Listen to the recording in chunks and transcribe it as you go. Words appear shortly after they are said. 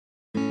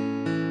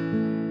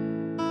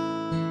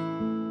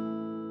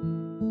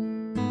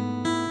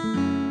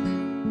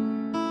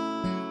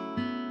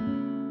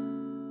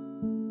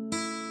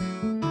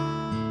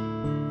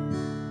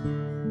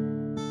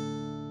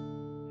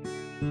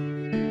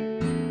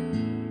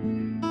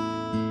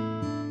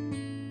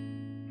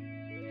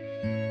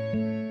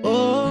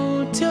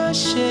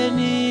ṣe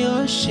ni ó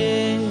ṣe.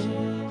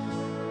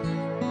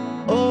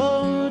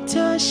 Ohun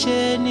tó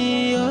ṣe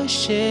ni ó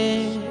ṣe.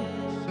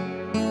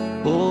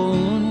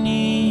 Òun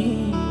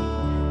ni,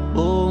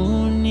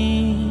 òun ni,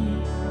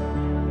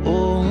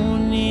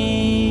 òun ni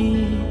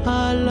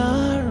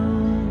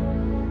Ọlọ́run.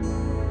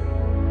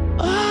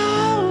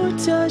 Ohun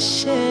tó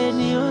ṣe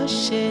ni ó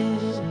ṣe.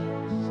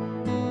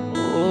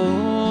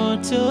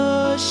 Ohun tó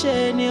ṣe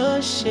ni ó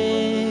ṣe.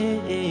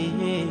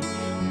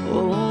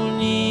 Òun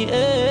ni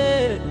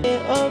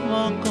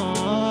ọmọ kan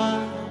wá.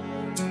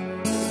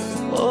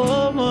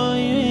 Ọmọ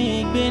yún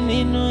ìgbín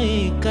nínú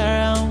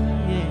ìkarahun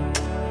yẹn.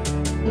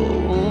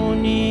 Òun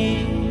ni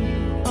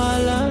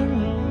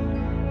Ọlọ́run.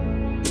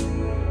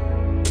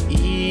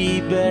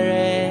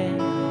 Ìbẹ̀rẹ̀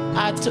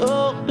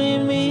àtòpin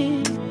mi.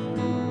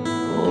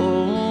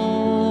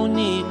 Òun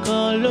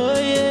nìkan ló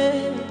yẹ.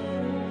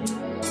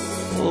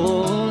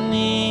 Òun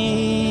ni,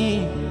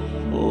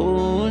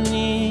 òun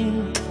ni,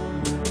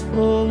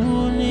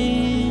 òun ni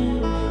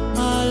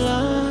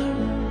Ọlọ́run.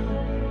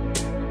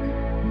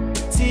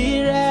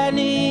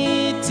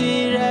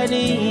 Tìrẹ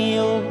ni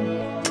o.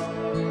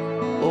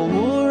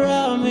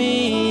 Òwúrọ̀ mi,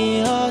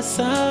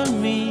 ọ̀sán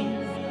mi,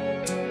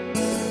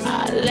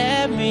 alẹ́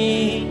mi,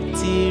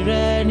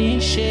 tìrẹ ni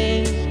ṣe.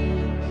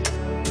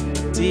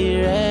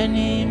 Tìrẹ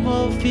ni mo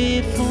fi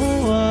fún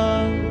ọ.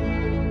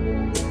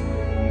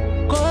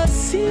 Kò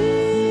sí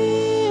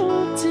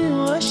ohun tí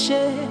wọ́n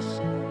ṣe.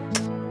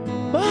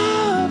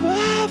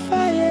 Bàbá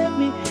fàyè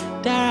mi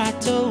dára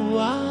tó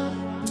wá.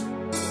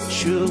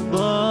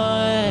 Ṣùgbọ́n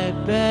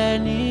ẹ̀bẹ̀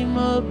ni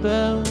mo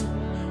bẹ̀ ọ́.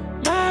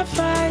 Má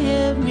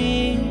fàyè mi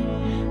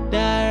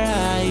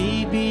dára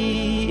ibi.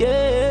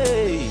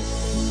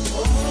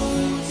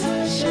 Ohun tó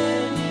ṣe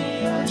ni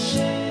ó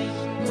ṣe.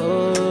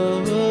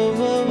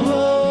 Ohun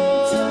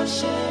tó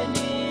ṣe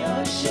ni ó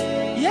ṣe.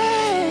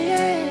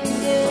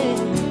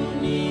 Òun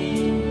ni,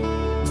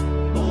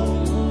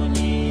 òun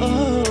ni,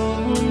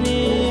 òun ni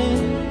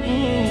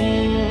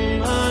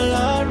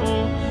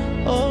Ọlọ́run.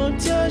 Ohun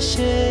tó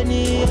ṣe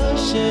ni ó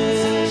ṣe.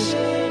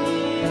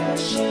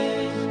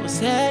 Kò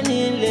sẹ́ni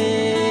lè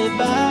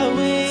bá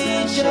wí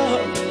jọ.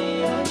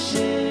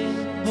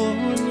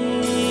 Òun ni,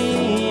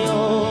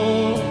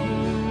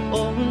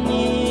 òun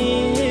ni,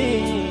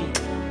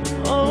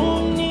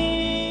 òun ni.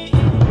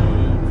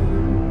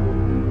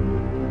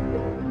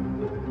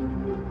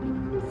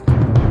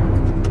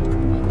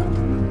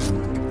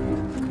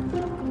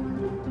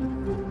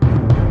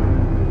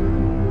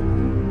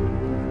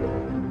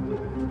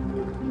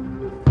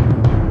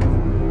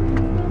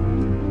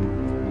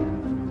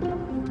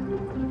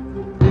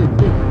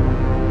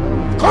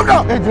 Come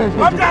down!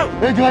 Come down!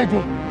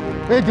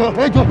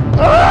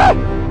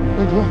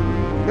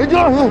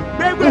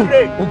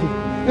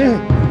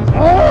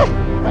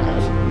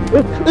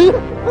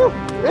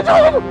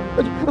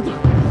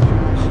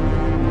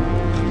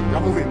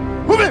 Move him!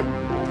 Move him!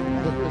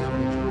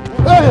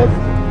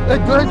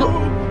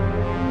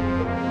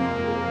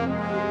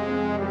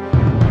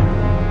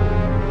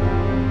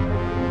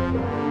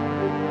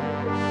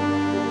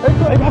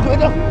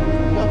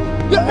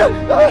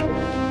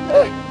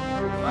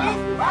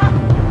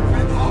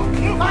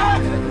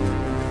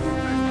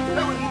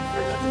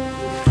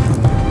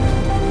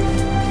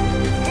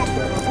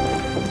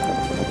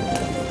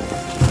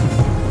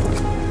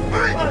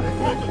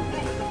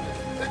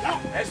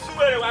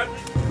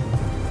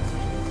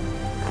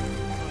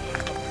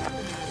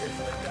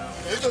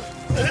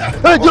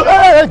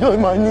 Ẹjọ́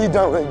máa ní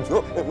ìdáhùn ẹjọ́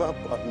ẹ máa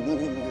pa mí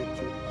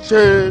ẹjọ́. Ṣé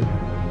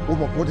o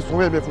mọ̀ pé o ti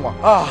sanwó ẹ̀mẹ́ fún wa?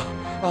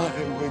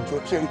 Ẹjọ́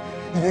ṣe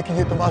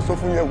iyekíye tó máa sọ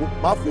fún yẹn wo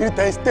máa fi rí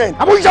times 10.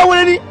 Àbúrò ìṣe àwọn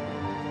ẹni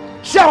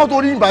ṣé àwọn tó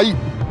rí ìgbà yìí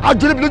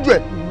àjọ níbi lójú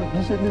ẹ̀. Kì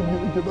í ṣe níbi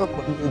ẹjọ́ máa pa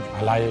mí ẹjọ́.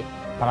 Àlàyé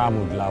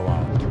paramount la wa.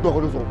 O ti gbọ́ ọkọ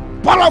ló sọ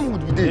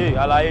paramount dìde. Ee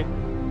àlàyé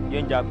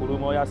yẹn jà kúrò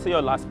mọ́ ya say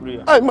your last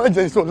prayer. Ẹ má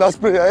jẹ́ ìsọ last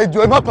prayer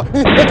ẹjọ́ ẹ má pa mí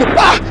ẹjọ́.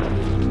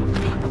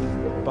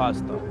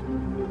 Pastor.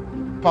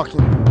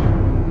 Parking.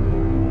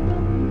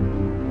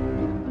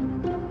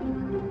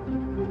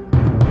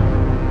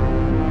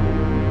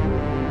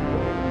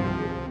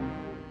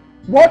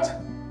 What?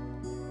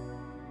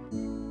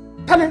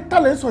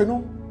 Tálẹ̀ ń sọ iná?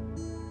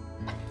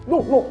 No.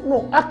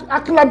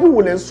 Akínlábí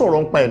wo lẹ ń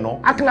sọ̀rọ̀ ń pa ẹ̀ náà?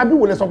 Akínlábí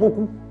wo lẹ sọ pé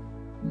kú?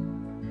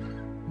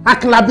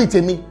 Akínlábí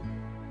tèmi.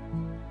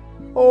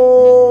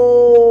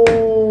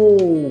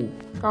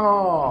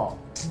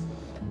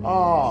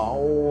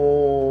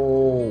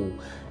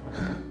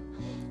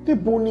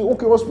 Níbo ni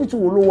okay hospital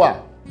wo ló wà?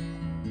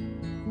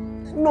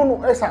 No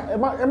ẹ sà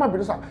ẹ má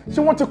bẹ̀rẹ̀ sà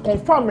ṣé wọ́n ti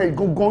confam ẹ̀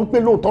gangan pé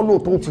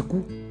lóòótọ́ ó ti kú?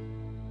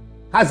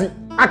 As in,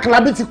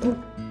 Akínlábí ti kú.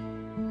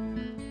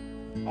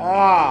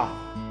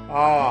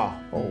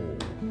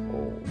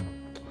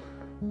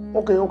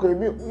 Okay,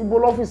 ibo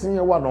lọ́fíìsì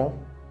yẹn wà náà?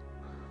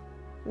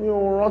 Mi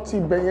ò rántí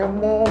ibẹ̀ yẹn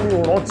mọ́, mi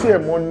ò rántí ẹ̀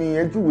mọ́ ni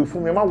ẹ júwe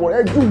fún mi, ẹ má wọ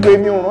ẹ júwe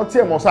mi ò rántí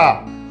ẹ̀ mọ́ sáà.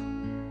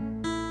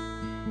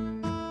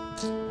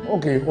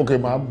 Okay,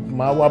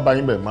 máa wá bá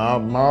yín bẹ̀, máa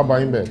wá bá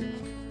yín bẹ̀,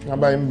 máa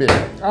bá yín bẹ̀.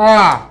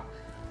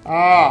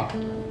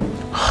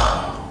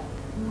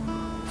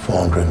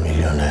 400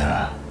 million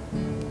naira.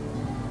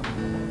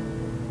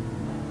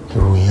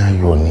 Ìròyìn ayọ̀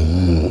lọ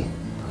nìyí.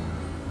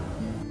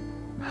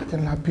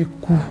 Akínlábí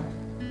kú.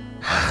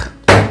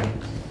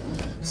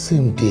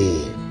 Same day.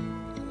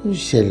 Kí ló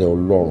ṣẹlẹ̀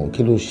Ọlọ́run?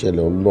 Kí ló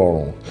ṣẹlẹ̀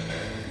Ọlọ́run?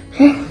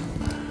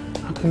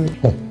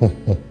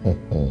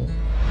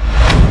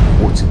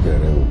 Ó ti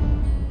bẹ̀rẹ̀ o.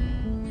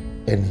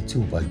 Ẹni tí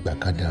ò bá gbà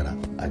kádàrá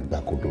àgbà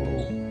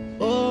kodoro.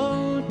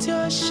 Ohun tí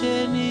ó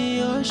ṣe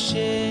ni ó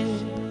ṣe.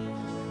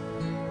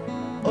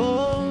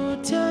 Ohun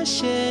tí ó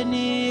ṣe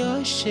ni ó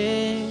ṣe.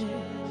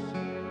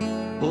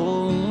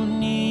 Òun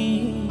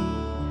ni.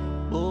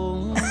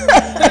 Òun.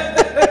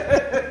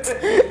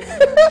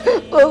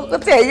 Ó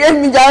ti ẹ̀yẹ́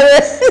mi jàre.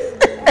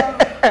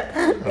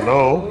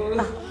 Hello.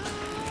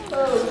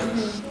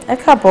 Ẹ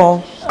káàbọ̀.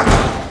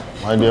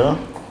 My dear.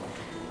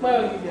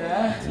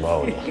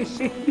 Báwo ni?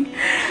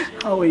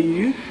 How are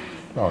you?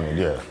 Báwo ni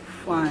dear?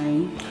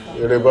 Fine.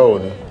 Eré báwo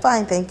ni?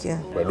 Fine, thank you.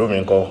 Pẹ̀lú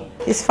mi ńkọ́?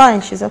 It's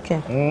fine, she's okay.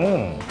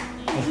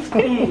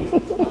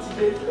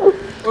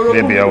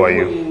 Baby, how are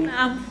you?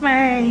 I'm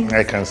fine.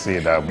 I can see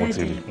that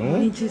motive.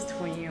 Gist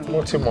for you.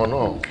 Motimo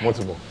náà,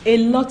 Motimo. A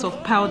lot of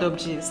piled up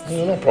gist.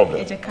 No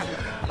problem. Ẹ jẹ́ ká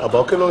lọ.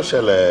 Àbọ̀ kí ló ń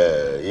ṣẹlẹ̀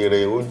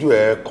èrè ojú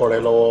ẹ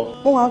kọ́rẹ́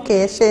lọ́wọ́? Mo wà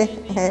okay, ẹ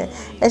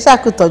ṣáà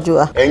kú tọ́jú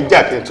wa. Ẹ ń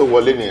jà kí n tó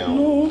wọlé nìyẹn.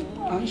 No,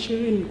 à ń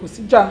ṣeré ni kò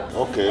sí jà.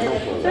 Okay, no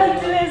problem.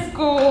 Let's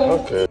go.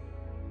 Okay.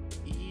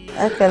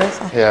 Okay,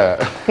 listen. Yeah.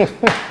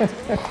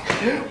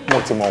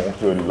 Motimo wọ́n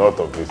fi a lot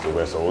of this to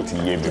rest, ó ti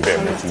yé mi bẹ́ẹ̀,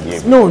 mo ti yé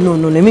mi.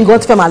 No, èmi gan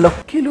ti fẹ́ máa lọ.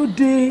 Kí ló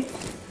dé?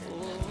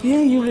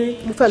 Ire.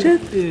 Mo fẹ́ lọ.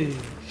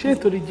 Ṣé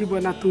nítorí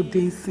Jíbọ́lá tó dé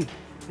ń sìn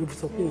ló fi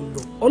sọ pé òun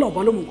lọ?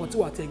 Ọlọ́ọ̀bá ló mú nǹkan tí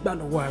wàá tẹ gbà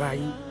lọ́wọ́ ara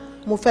yín.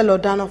 Mo fẹ́ lọ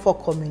dáná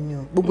fọ́kọ mi ni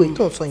o. Gbogbo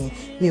ètò ìsọ yẹn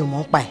mi ò mọ̀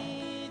ń pa ẹ̀.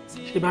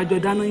 Ṣé bá jọ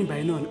dáná ìgbà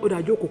yẹn náà ni ó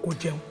dájú òkòkò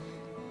jẹun.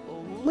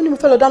 Mo ní mo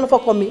fẹ́ lọ dáná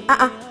fọ́kọ mi.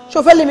 Ṣé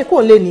o fẹ́ lé mi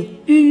kúrò lé ni?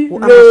 Ire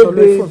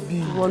bí.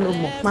 Ìwọ ló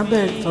mọ̀. Má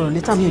bẹ̀rẹ̀ sọ̀rọ̀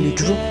létà mi ò lè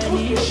dúró.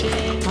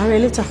 Má rẹ̀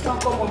létà.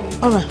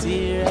 Ọ̀rọ̀.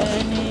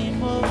 Tìrẹ ni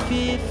mo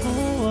fi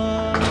fún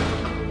wọn.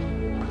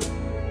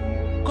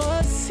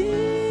 Kò sí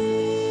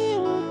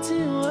ohun tí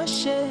wọ́n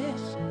ṣe.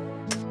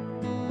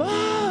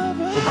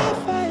 Bàbá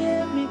fàyè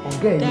mi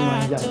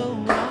dára tó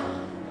wá.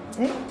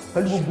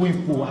 Pẹ̀lú gbogbo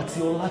ipò àti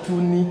ọlá tí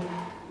ó ní,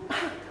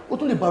 ó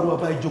tún lè bá ru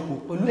àbá ìjókòó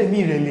pẹ̀lú ẹ̀mí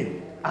ìrẹ̀lẹ̀.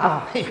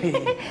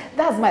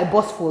 That's my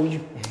boss for you.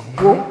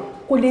 Wo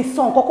kò lè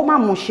sọ nǹkan kó má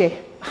mú ṣẹ.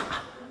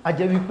 A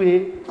jẹ́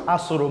wípé a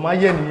sọ̀rọ̀ máa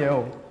yẹ̀ nìyẹn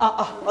o.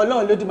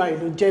 Ọlọ́run Olódùmarè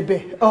ló jẹ́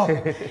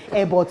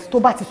bẹ́ẹ̀. But tó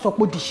bá ti sọ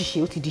pé ó di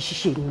ṣíṣe ó ti di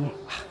ṣíṣe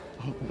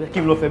nìyẹn. Kí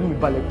n lọ fẹ̀mí mi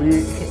balẹ̀ pé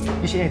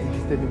iṣẹ́ yẹn ti di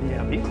tẹ̀lé mi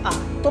àbí.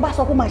 Tó bá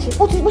sọ pé máa ṣe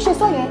bó ṣe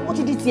sọ yẹn ó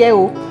ti di tiẹ̀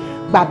o.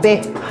 Gbà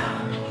bẹ́ẹ̀.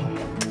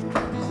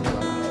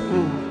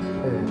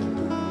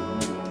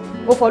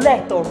 O fọlọ́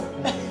ẹ̀ tọrọ.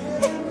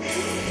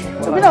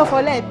 Òbí náà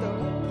fọlọ́ ẹ̀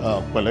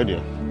tọrọ. Pẹ̀lẹ́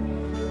díẹ̀.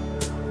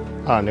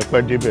 Ní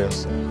pẹ́ débẹ̀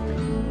ẹ̀sìn.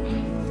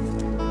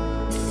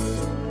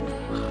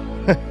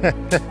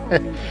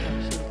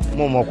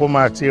 Mo mọ̀ kó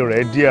máa ti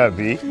rẹ̀ díẹ̀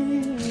àbí?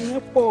 Ẹ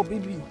pọ̀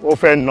bíbí. Ó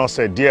fẹ́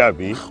nọsẹ̀ díẹ̀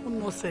àbí? Ó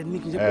nọsẹ̀ ní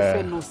kì í ṣe pé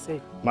fẹ́ nọsẹ̀.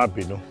 Má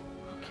bínú.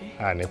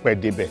 Ní pẹ́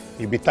débẹ̀.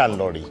 Ibi tá ń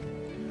lọ rí.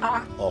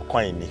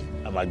 Ọ̀kan ìní.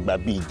 A máa gba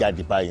bí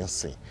ìjáde báyìí ń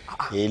sìn.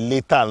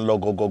 Èlé tá ń lọ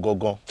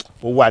gangan.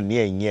 Ó wà ní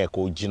ẹ̀yìn ẹ̀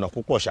kò jìnnà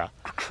púpọ̀ ṣá.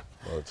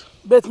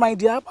 Bet my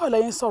dear, báwo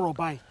lẹ́yìn sọ̀rọ̀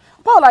báyìí?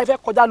 Báwo la fẹ́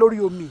kọjá lórí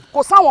omi?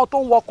 Kò sáwọn tó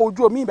ń wọkọ̀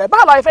ojú omi ibẹ̀.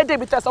 Báwo la fẹ́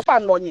débi tẹ̀sán pà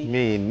ń lọ yẹn?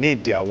 Mi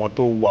nídìí àwọn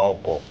tó wa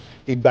ọkọ̀.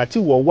 Ìgbà tí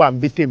ìwọ wà ń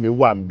bí tèmi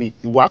wà ń bí,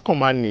 ìwà kan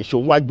máa ní ìṣó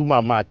wájú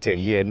máa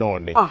tẹ̀lé ẹ náà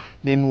ni.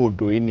 Nínú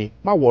odò yìí ni.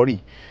 Má wọ́rì.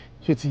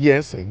 Ṣé ti yẹ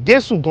ẹ sìn?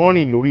 Jésù gan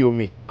rìn lórí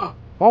omi.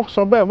 Wọ́n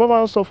sọ bẹ́ẹ̀, wọ́n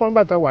máa ń sọ fún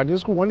nígbà tá a wà ní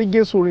skul, wọ́n ní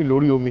Jésù rìn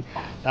lórí omi.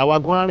 Àwa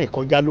gan rìn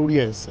kọjá lórí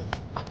ẹ̀ sìn.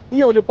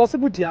 Ìyẹn ò lè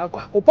possible di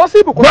àgbà. Kò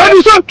possible kò.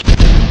 Bẹ́ẹ̀ni sọ.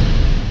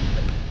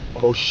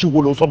 Ọ̀rọ̀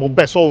ṣíwo ló sọ mo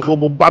bẹ́ẹ̀ sọ̀rọ̀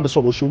mo bá mi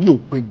sọ̀rọ̀ ṣòwò ní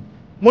òpin.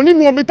 Mo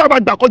nínú omi tá a bá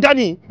gbà kọjá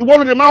ni ìwọ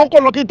ló lè máa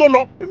kọ́kọ́ lọ kí n tó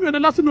lọ. Èmi ò lè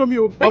lásìnú omi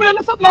o. Èmi ò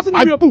lè lásìnú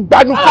omi o.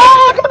 Àgbàánu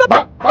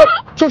kọ́.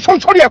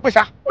 Sórí ẹ̀ pé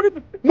sa.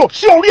 No,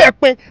 sí orí ẹ̀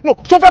pé. No,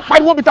 tó fẹ́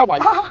pariwo mi ta wà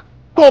yìí.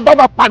 Tó o bá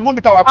máa pariwo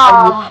mi ta wà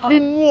pariwo.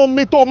 Nínú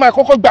omi tó o máa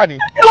kọ́kọ́ gbà ni.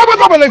 Lọ́pọ̀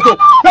tó bẹ̀rẹ̀ jò.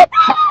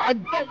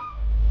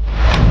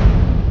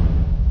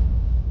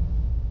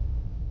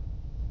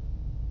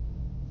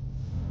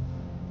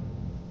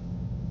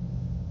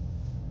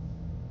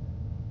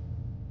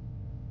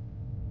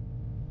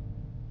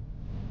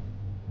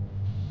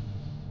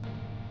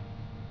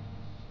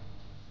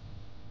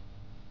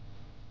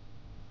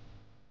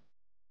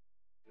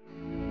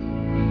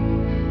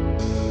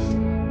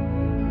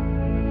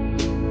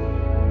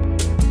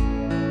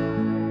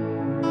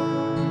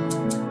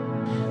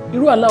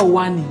 Irú aláwọ̀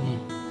wá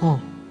nìyẹn.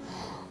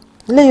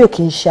 Léyò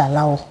kì í ṣe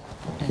aláwọ̀,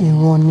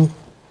 ìran ni.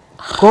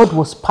 God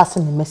was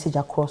passing a message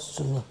across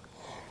to me.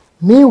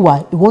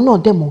 Meanwhile, ìwọ náà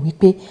dẹ̀ mọ̀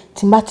wípé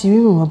tí n bá ti rí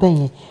ìran bẹ́ẹ̀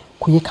yẹn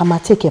kò yẹ ká máa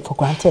take it for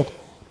granted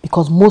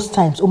because most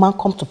times ó máa ń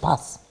come to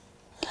pass.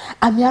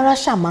 Àmì ara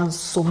ṣáà máa ń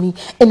sọ mí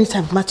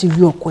anytime má ti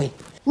rí ọkọ ẹ̀.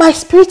 My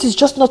spirit is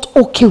just not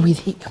okay with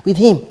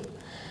him.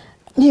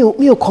 Mi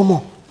ò kọ́ mọ̀.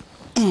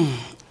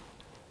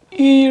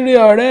 Ire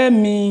ọ̀rẹ́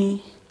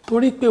mi.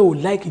 Torí pé o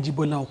like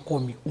Jíbọ́lá ọkọ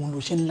mi òun ló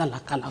ṣe ń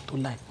lálàkàlà tó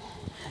láì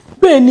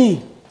bẹ́ẹ̀ ni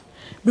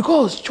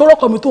because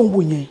ṣọ́rọ́kọ mi tó ń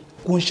wò yẹn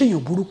kò ń ṣèyàn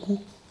burúkú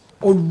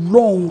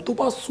Ọlọ́run tó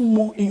bá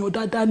súnmọ́ èèyàn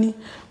dáadáa ní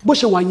bó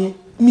ṣe wà yẹn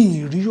mi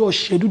ì rí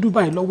ọṣẹ dúdú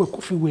báyìí lọ́wọ́ ẹ̀ kó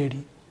fi wẹ̀ rí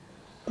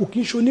kò kí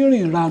n ṣe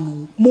onírìn ìranù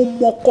mo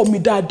mọ́kọ́ mi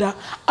dáadáa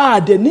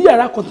àdẹ̀ ní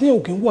yàrá kan tí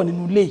èèyàn kì í wọ̀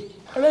nínú ilé yìí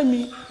ọ̀rẹ́ mi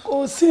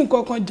kò sí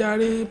nǹkan kan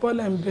jàre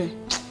bọ́lẹ̀ ń bẹ̀.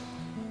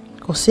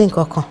 Kò sí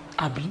nǹkan kan.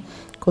 Àbí?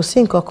 Kò sí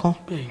nǹkan kan.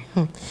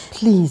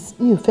 Please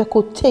mi ò fẹ́ kó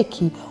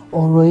take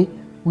ọ̀rọ̀ yìí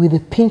with a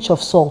pinch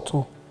of salt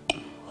o.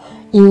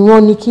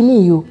 Ìran ni kíní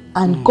yìí o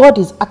and God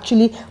is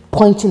actually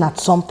pointing at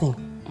something.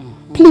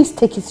 Please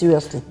take it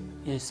seriously.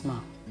 Yes ma.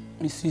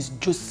 Mrs.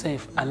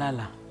 Joseph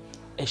Alala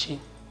ẹ ṣé.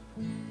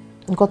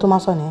 Nǹkan tó máa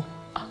sọ nìyẹn.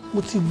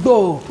 Mo ti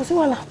gbọ́. Kò sí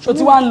wàhálà. Ṣó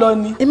ti wá ń lọ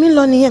ni? Èmi ń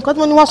lọ nìyẹn nǹkan tí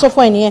mo ní wá sọ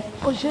fún ẹ nìyẹn.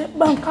 Ó ṣe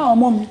bá ń ká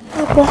ọmọ mi.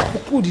 Ó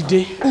kú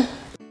dìde.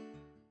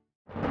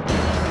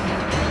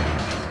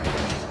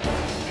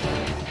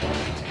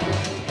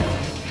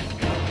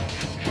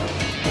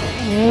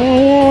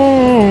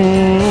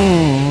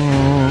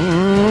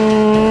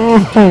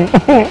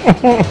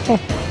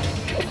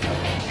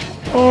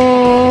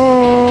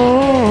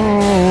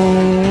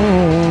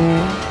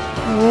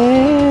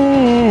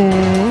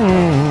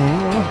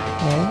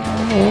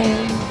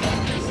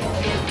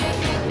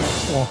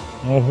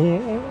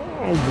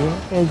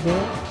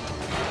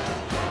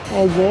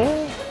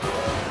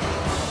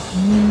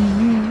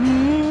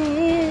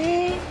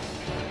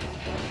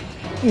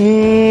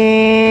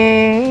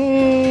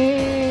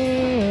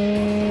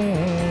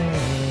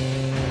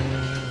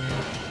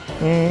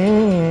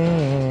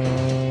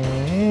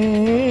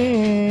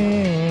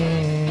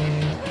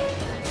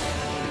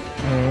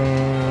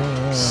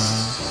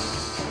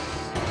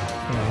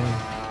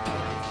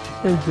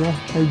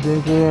 ẹjọ́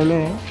ìkọrọ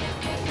lọ́wọ́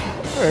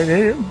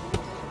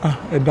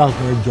ẹ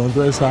dákun ẹjọ́ tó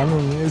ẹ ṣàánú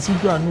mi ẹ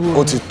síjú àánú.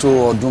 Ó ti tó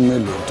ọdún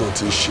mélòó tó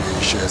ti ṣe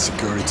iṣẹ́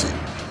security?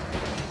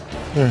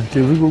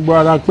 Kèfí gbogbo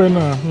ara pẹ́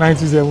náà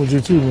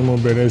 1972 ni mo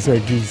bẹ̀rẹ̀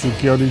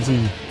security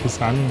ẹ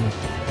ṣàánú mi.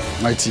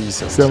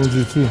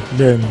 1972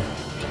 bẹ́ẹ̀ ni.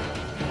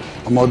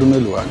 Ọmọ ọdún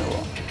mélòó wà ní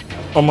wọ́n?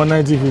 Ọmọ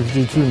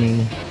 1952 ni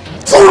mi.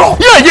 Sọ̀rọ̀!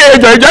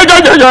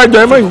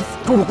 ẹjọ́ ẹ mọ̀ yìí.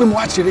 Tó rò pé mo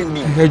wá ṣeré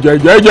mi.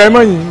 ẹjọ́ ẹ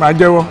mọ̀ yìí máa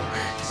jẹ́wọ́.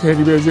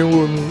 Ṣẹ́ni bẹ́ẹ̀ ṣe ń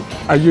wò mí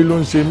ayé ló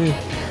ń ṣe mí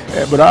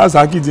bọ̀dá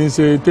Àsákì ti ń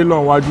ṣe télọ̀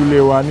wájú lé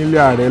wa nílé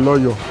ààrẹ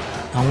lọ́yọ̀ọ́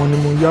àwọn ni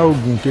mo yá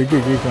oògùn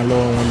kéékèèké kan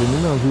lọ́wọ́ wọn lèmi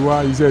náà fi wá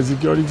iṣẹ́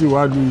security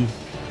wá lu yìí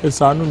ẹ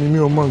ṣàánú mi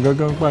ò mọ̀ nǹkan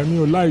kan pa mi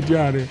ò láìdí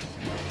ààrẹ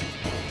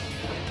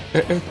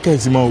ẹ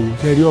kẹ̀sì mọ̀ wò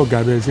ṣẹ́rí ọ̀gá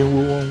bẹ́ẹ̀ ṣe ń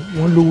wo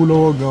wọ́n lówó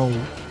lọ́wọ́ gan-an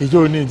o ìjọ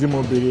òní tí mo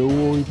béèrè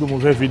owó pé mo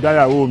fẹ́ fi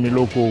dáyàwó mi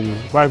lóko òwò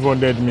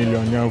 500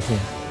 million yẹn fún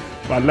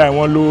wàláì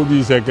wọ́n lówó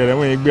bíi ṣẹ̀kẹ̀rẹ̀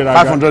wọ́n yẹn gbéraga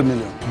 500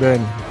 million.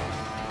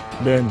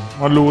 Bẹ́ẹ̀ni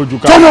wọ́n lówó ju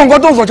ká. Tọ́mọ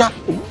nǹkan tó ń sọjá.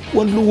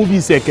 Wọ́n lówó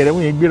bíi ṣẹ̀kẹ̀rẹ̀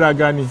wọ́n yẹn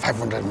gbéraga ni.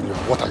 500 million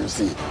what are you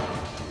saying?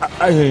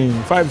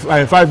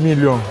 5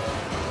 million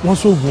wọ́n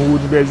sóògùn owó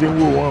níbẹ̀ ṣe ń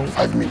wò wọ́n.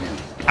 5 million.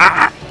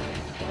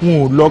 Wọn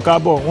ò lọ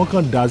kábọ̀ wọ́n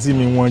kàn dá sí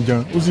mi wọ́n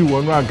jan ó sì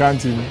wọnú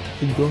àkáǹtì mi.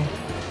 Ìjọ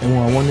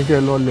ẹ̀wọ̀n àwọn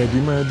oníkẹ́ lọ lẹ̀dí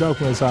mọ́ ẹ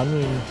dákun ẹ̀ ṣàánú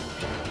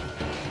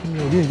mi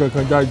ò rí nǹkan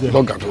kan jájẹ.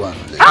 Lọ́gà tó wà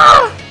nílé.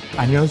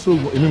 Àníyàn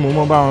sóògùn èmi mò ń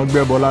mọ́ bá wọn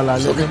gbẹ́ bọ́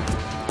lálẹ́.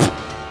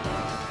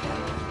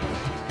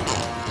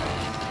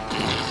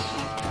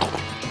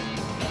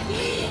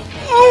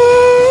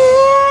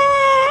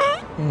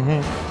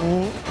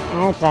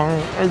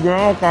 ọkùnrin ẹjọ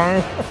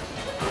ọkùnrin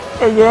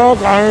ẹjọ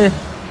ọkùnrin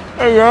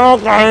ẹjọ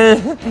ọkùnrin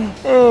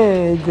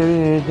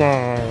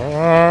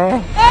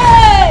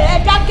ẹ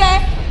dákẹ́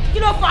kí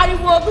ló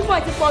pariwo bífọ̀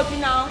ti pọ̀ jù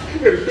náà.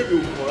 èrè bèbè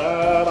òkùn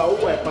rárá ó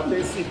wà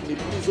hypertensive ní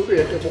please ó lè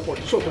yẹ kẹ́ mọ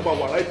condition tó bá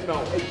wà right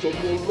now ẹ jọ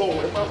ní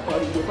Ọlọ́run ẹ má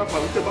pariwo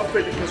tẹ́ bá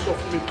fẹ́ ní kẹ́ sọ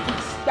fún mi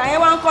please. ìgbà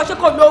yẹn wá ń kọ́ ṣé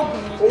kò lóògùn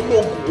ni. ó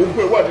lóògùn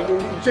oògùn ẹ wà nínú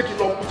orí ṣé kí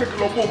lọ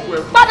mú oògùn ẹ.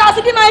 padà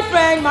sí bí my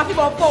friend màá fi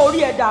bọ̀ fọ́ orí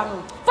ẹ̀ dànù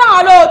fáwọn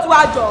olóòtú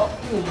àjọ.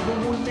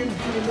 olówó lé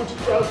bí mo ti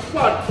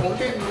transfer tán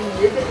lé ní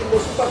ìwé lẹ́yìn lọ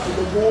sí pàtó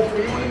gbogbo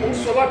obìnrin ni mo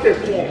sọ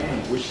látẹ̀kùn.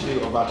 ó ṣe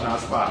ọba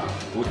transfer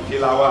ó dé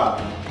láwà.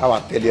 káwa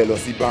tẹ̀lé ẹ lọ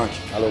sí bank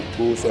ká lọ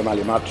gbó sẹ́mà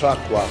lè máa track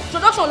wa.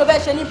 introduction ló fẹ́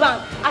ṣe ní bank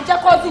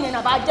ajẹ́kọ́sì yẹn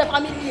nàbà jẹ́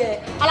family ẹ̀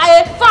àlàyé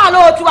fáwọn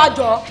olóòtú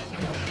àjọ.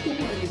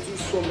 olùdíje ti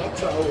sọ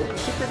látàárọ̀ kí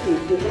ṣe pé kò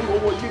gbowó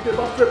lọ́wọ́ yé tẹ́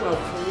bá fẹ́ máa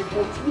fún yín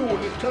bó tí yóò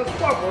lè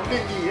transfer àwọn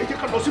lẹ́yìn ẹ jẹ́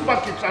ká lọ sí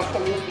báńkì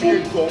transfer owó fún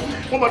yín jọ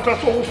wọ́n máa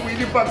transfer owó fún yín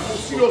ní báńkì mo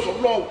serious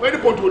ọlọ́ọ̀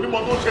anybody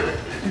onímọ̀ tó ṣẹlẹ̀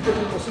ìjẹ́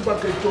tó lọ sí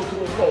báńkì ẹjọ́ tó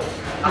lọ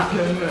àti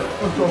ẹ̀yìn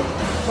ọjọ́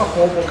má kọ́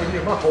ọmọ kìíní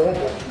má kọ́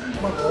ọmọ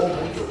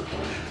jọ.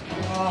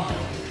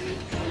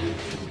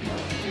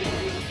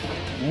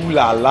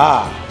 wúlàlà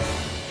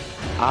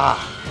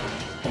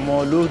ọmọ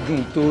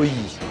olódùn tó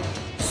yìí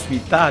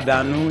sùwìtá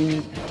àdánù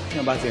yín tí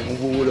wọ́n bá ti ń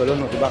gbowó lọ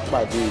lọ́nà tó bá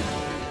pàdé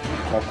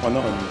kankan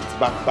náà ni tí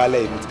bá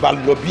palẹ̀ mi tí bá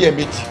lọ bí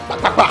ẹ̀ẹ̀mejì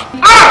pátápá.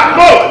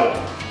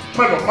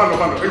 má lọ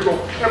ẹjọ́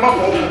ẹ má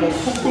fọ ọkọ mọ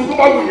gbogbo tó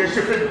bá wù yẹn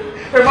ṣe fẹ́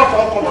ẹ má fọ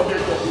ọkọ mọ bí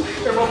ẹjọ́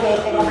ẹ má fọ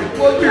ọkọ mọ bí.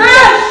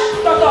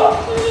 tọ̀tọ̀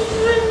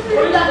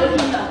orílẹ̀ àdójú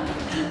ìta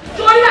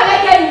tí orí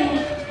àlẹ́kẹ́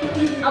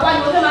yìí àwa ni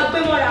mo fẹ́ máa gbé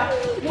mọ́ra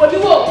wò ní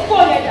wò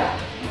fóònù ẹ̀dá.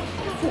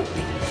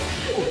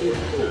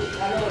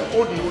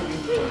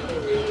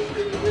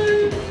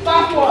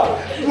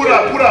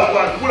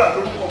 wúrà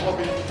lórúkọ ọmọ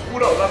mi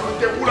wúrà ọ̀la ló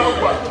jẹ́ wúrà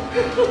wà.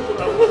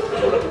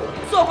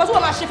 so nǹkan tí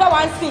wọ́n máa ṣe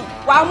fáwọn sìn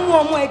wà á mú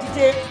ọmọ ẹ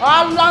dìde wà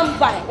á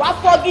láǹbà ẹ̀ wà á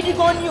fọ́ gidi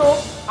gan ni o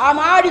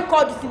àmọ́ á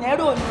rìkọ́ọ̀dù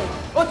sìnẹ́rò ni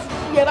ó ti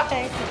fi ẹ bá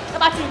ẹ̀ sìn tó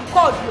bá ti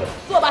rìkọ́ọ̀dù ẹ̀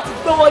tí wọ́n bá ti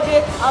gbówó dé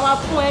àwọn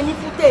fún ẹ ní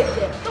fútéèjì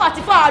ẹ̀ tó bá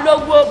ti fáwọn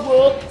lógbòógbò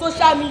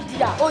social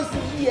media ó sì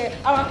yí ẹ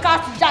àwọn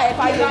káàtì já ẹ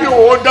fáyé. mi ò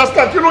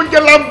understand kí ló ń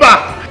jẹ́ láǹbà.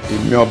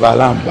 èmi ọba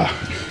láǹbà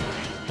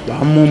wà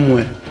á mú mu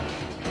ẹ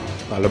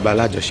wà lọ́ba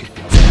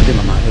alájọṣepọ̀ adé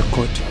màmá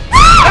rẹ́kọ́ọ̀dù.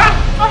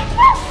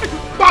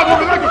 báwo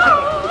ni lájọṣepọ̀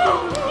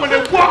mo lè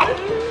wá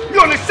mi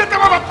ò lè ṣe tẹ́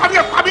bá bá pa mí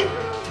ẹ̀ pa mí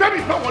bẹ́ẹ̀ni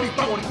báwo ni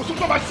kò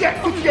sóńtọ́ bá ṣe ẹ̀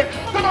tó ti yẹ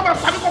tẹ́ bá bá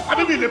pa mí kọ́ pa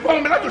mí mi lè bọ́ ọmọ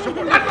mi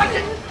lájọṣepọ̀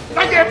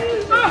lájẹ.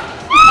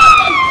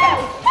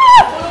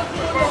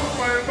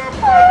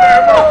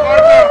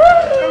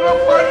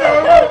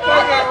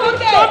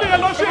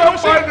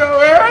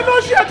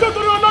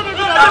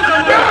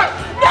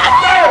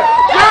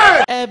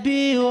 Ẹbí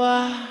wa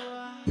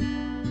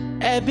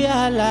ẹbí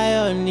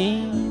aláyọ̀ ní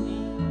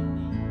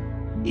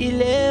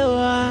ilé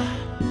wa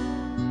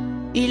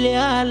ilé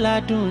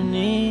aládùn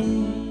ní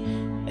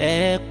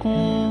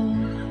ẹkún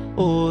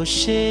ò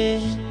ṣe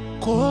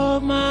kó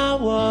má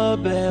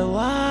wọbẹ̀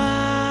wá.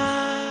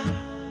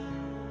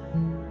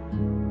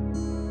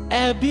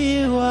 Ẹbí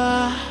wa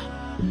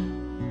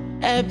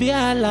ẹbí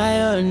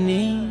aláyọ̀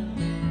ní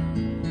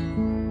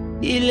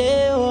ilé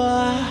wa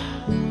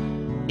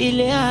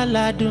ilé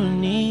aládùn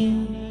ní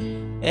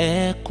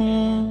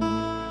ẹkún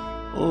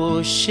ò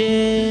ṣe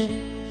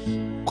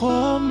kó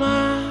má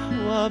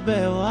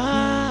wọbẹ̀ wá.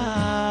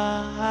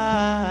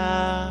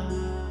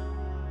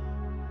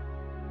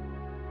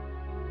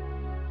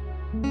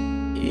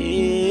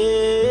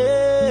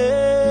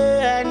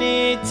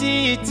 Ẹni tí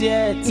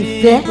tiẹ̀ ti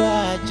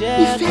bàjẹ́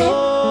kó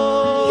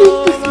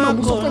má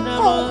kó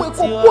náà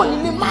tiwa.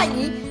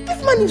 This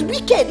man is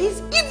wicked, he's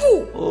evil.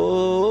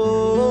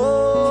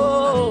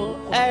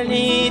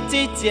 Ẹni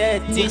tí tiẹ̀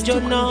ti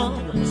jóná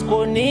kò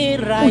ní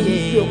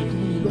ráyè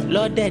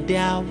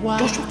lọ́dẹ̀dẹ̀ àwa.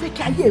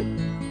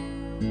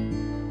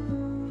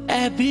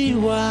 Ẹbí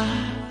wa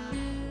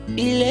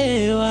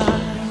ilé wa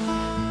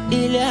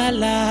ilé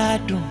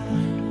aládùn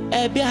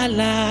ẹbí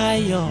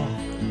aláyọ̀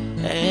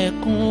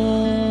ẹkún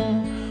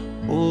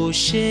ò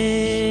ṣe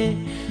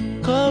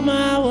kó má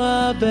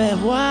wọbẹ̀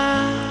wá.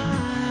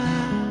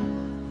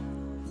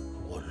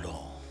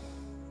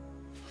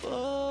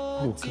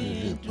 kí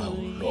lè bá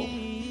ò lọ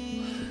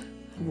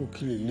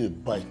kí lè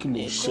bá kí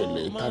ló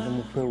ṣẹlẹ̀ ta ni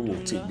mo fẹ́ rò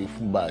tí gbé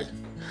fún báyìí.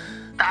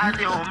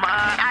 Tani o mọ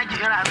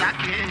ajira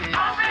sake.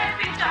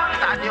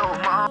 Tani o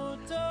mọ.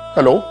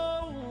 Hello.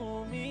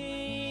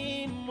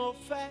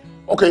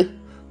 Okay.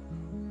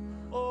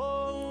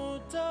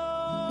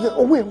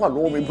 Owó ẹ̀ wà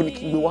lọ́wọ́ mi bó ní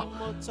kí n gbé wá.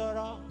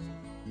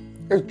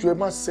 Ẹ jọ̀ọ́ ẹ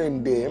má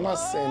sẹ́ndẹ̀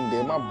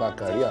ẹ má bà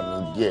kárí àmì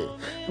jẹ́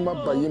ẹ má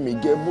bà yé mi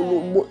jẹ́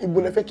ibo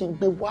lẹ fẹ́ kí n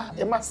gbé wá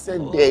ẹ má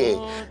sẹ́ndẹ̀ ẹ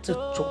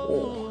jọ̀ọ́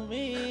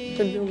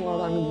kẹ́lẹ́ wọn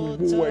ara ní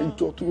gbogbo wa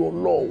ìjọ tó yọ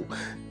lọ́wọ́.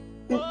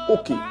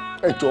 Ok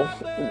ẹ jọ̀ọ́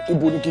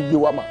ibo ní kí n gbé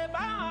wá mà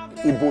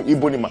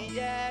ibo ni mà.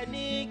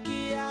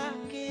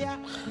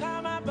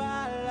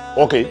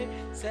 Ok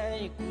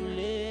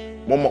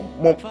mo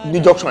ní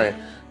junction yẹn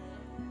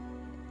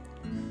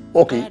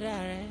ok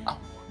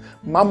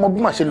máa mọ bí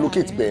màá ṣe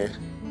locate bẹ́ẹ̀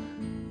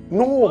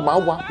no máa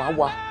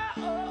wá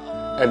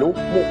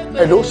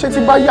hello ṣé tí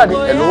bá yà ni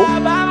hello.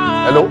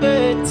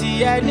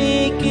 tiẹ̀ ní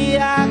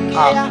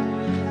kíákíá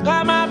ká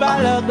má bàa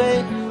lọ gbé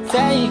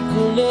sẹ́yìn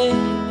kúlé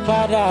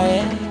fada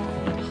ẹ̀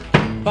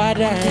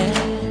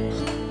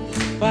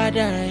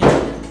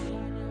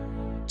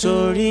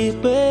torí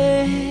pé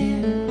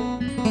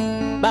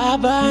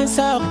bàbá ń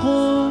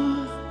sọkún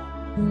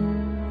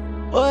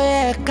ó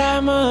yẹ ká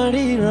mọ̀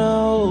ríran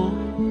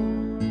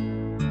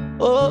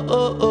o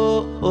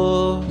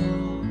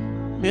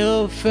mi ò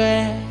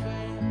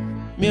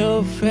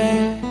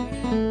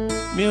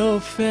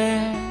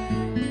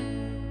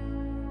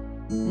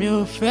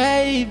fẹ́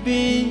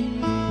ibi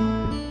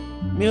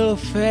mi ò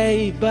fẹ́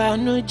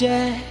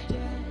ìbànújẹ́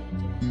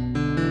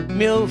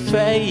mi ò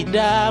fẹ́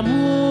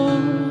ìdààmú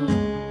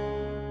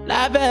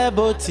lábẹ́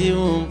bó ti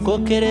hù kó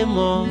kéré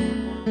mọ́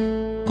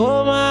kó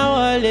má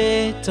wọlé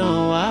tàn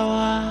wá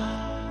wá.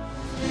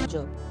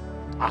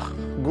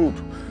 Good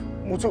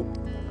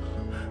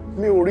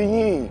mi ò rí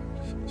yín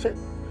ṣé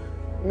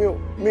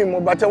mi mọ̀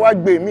bàtẹ́ wá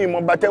gbé mi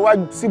mọ̀ bàtẹ́ wá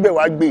síbẹ̀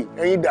wá gbé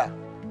ẹ̀yin dà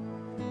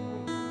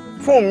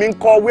phone mi ń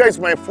kọ́ where is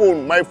my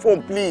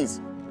phone please.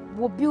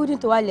 wo building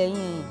tó wà lẹ́yìn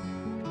yẹn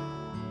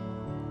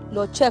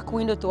lọ check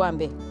window tó wà ń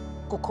bẹ̀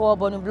kó kọ́wọ́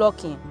bọnú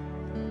blọ́ọ̀kì yẹn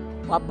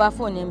wà bá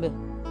fóònù yẹn bẹ̀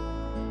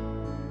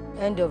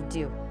end of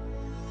deal.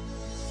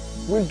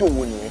 window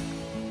wo nìyẹn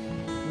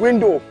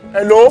window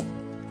hello.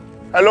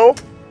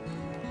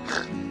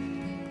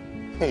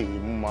 Hey,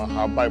 ma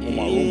abai mo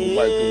ma ro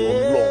buy to your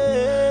blog.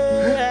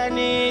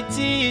 Ẹni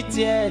tí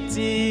tiẹ̀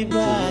ti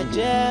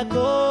bàjẹ́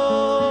kó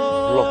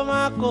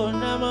má kó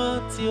ná mọ́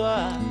tiwa.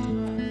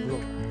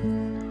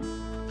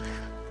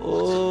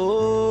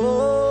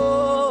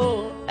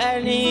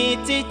 Ẹni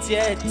tí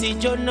tiẹ̀ ti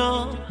jóná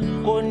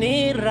kò ní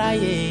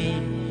ráyè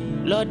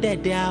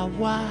lọ́dẹ̀dẹ̀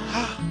àwa.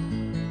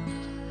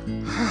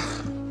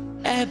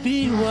 Ẹbí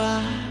wa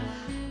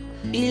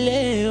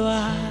ilé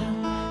wa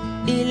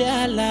ilé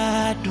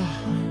aládùn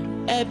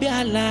ẹbí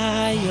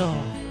aláyọ̀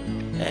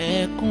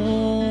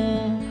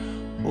ẹkún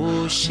ò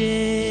ṣe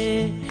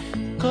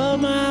kó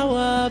má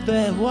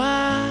wọbẹ̀ wá.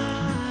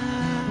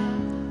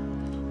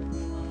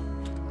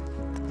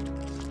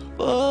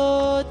 Bó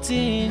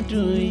ti ń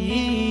dùn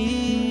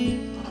yìí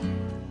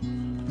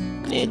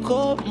ni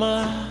kó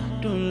máa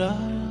dùn lọ.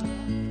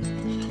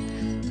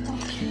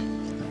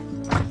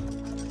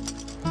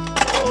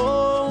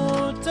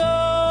 Ohun tó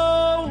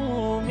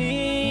wù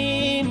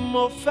mí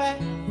mo fẹ́.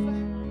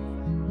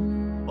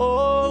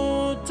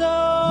 Ohun tó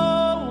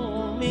wù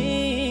mí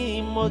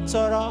mo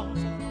tọrọ.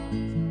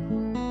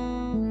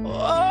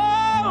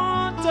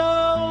 Ohun tó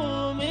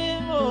wù mí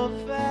mo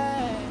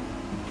fẹ́.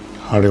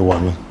 Arẹwà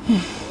mi.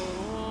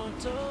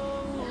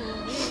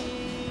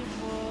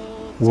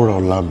 Wúrà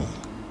ọlá mi.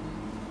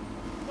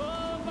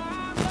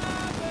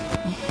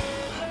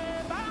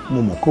 Mo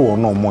mọ̀ pé ìwọ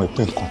náà mọ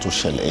ìpín nǹkan tó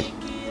ṣẹlẹ̀ yìí.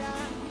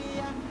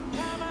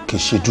 Kì í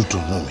ṣe dúdú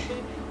nù mí.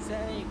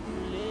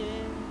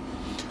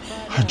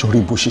 Àjọrí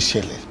bó ṣe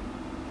ṣẹlẹ̀.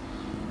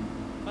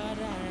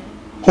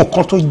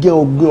 Nǹkan tó jẹ́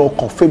ọgbẹ́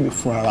ọkàn fẹ́mi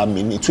fún ara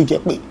mi ni tó jẹ́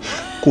pé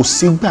kò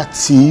sígbà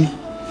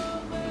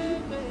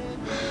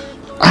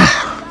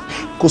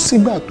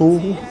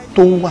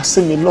tó ń wá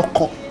sí mi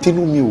lọ́kàn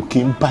tínú mi ò kí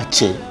ń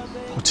bàjẹ́.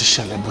 Ó ti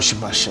ṣẹlẹ̀ bó ṣe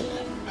máa ṣẹlẹ̀.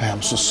 I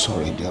am so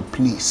sorry dear,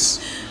 please.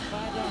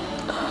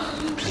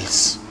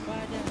 Please.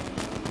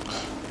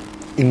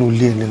 Inú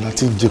ilé ẹni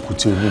láti ń jẹ́kù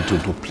tí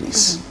onídodo,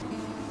 please.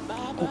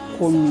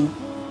 Ọkọ mi,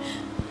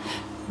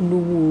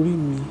 olówó orí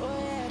mi,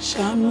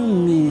 ṣàánú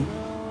mi.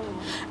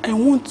 I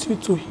want you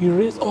to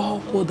erase all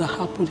what that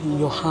happened in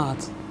your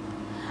heart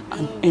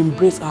and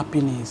embrace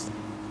happiness.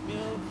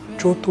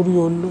 Jọ̀ọ́ torí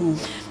Ọlọ́run,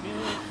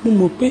 mo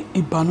mọ̀ pé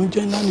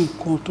ìbànújẹ́ ńlá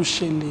nìkan tó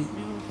ṣẹlẹ̀.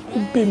 Ó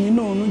bẹ̀ mí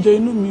náà ló jẹ́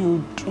inú mi ò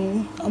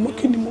dùn. Àmọ́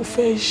kí ni mo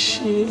fẹ́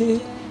ṣe?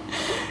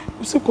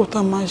 Kò sí kò tá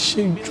a máa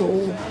ṣe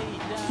jọ̀ọ́.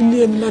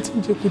 Ilé ẹni láti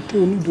jẹ́ kó tẹ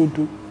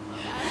onídodo.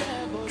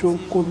 Jọ̀ọ́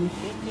ọkọ mi.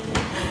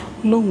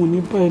 Ọlọ́run ní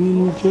bá ẹ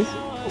nínú jẹ́.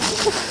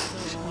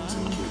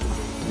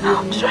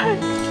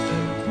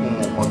 Mo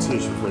mọ̀ nǹkan tí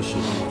èṣù fẹ́ ṣe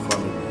nínú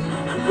fámìlì.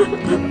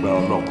 Lágbá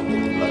Ọlọ́run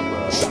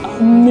lágbára.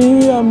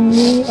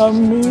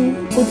 Àmín.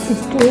 Ó ti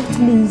tó,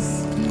 please.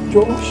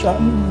 Jọ̀ọ́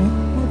ṣàánú mi.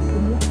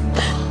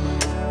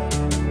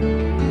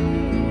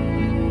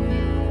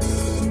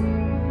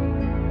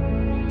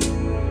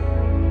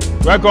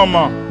 Welcome,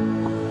 ma.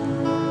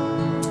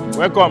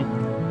 Welcome.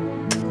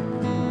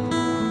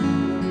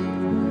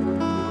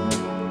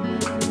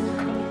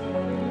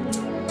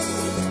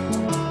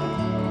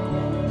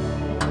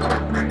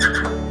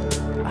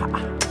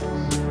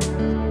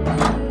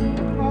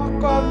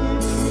 Ọkọ mi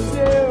ti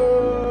dé o.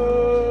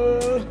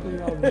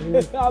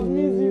 I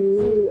miss you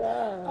too.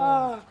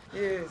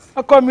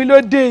 Ọkọ mi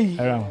ló dé yìí.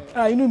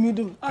 Inú mi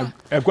dùn.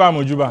 Ẹ kú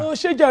àmójúbà. Ó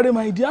ṣe jàre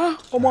my dear.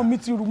 Ọmọ mi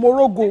ti rù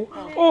mọ́rọ́gò.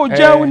 Ó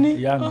jẹun ní.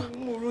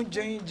 Mo rún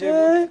jẹyìn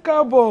jẹ.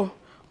 Káàbọ̀.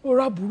 Ó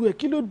ra burú ẹ̀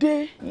kí ló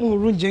dé? Mo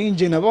rún jẹyìn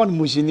jẹ náà báwo ni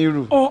mo ṣe ní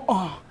rù.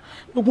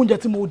 Gbogbo oúnjẹ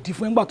tí mo dì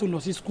fún ẹgbà tó lọ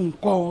sí skul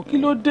nǹkan kí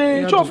ló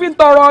dé? Ṣé o fi ń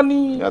tọrọ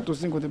ni? Yàtọ̀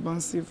sí nǹkan tí bá ń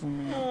ṣe fún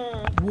mi.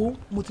 Wo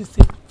mo ti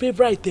ṣe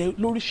favourite ẹ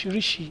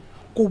lóríṣiríṣi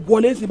kò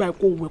wọlé sí báyìí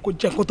kò wẹ̀ kò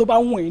jẹ nǹkan tó bá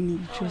wọ̀n ẹ́ ni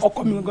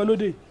ọkọ mi gangan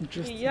lóde.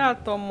 Ìyá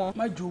àtọmọ.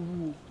 Má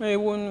jowú o.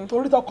 Èwo nu.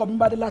 Torí tọkọ mi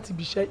bá dé láti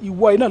ibi iṣẹ́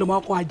ìwọ iná ló máa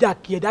kọ ajá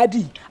kí ẹ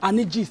dádì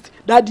àní gist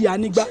dádì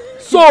àní gbá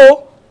so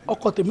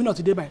ọkọ tèmi náà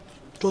ti dé báyìí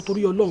jọ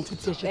torí Ọlọ́run fi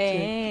tiẹ̀ ṣe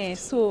tiẹ̀.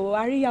 So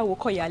àríyàwó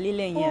kọ̀yálé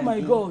lẹ́yìn ẹ̀. Oh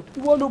my God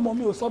ìwọ ló mọ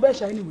mi ò sọ bẹ́ẹ̀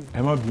ṣe anyway.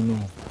 Ẹ má bínú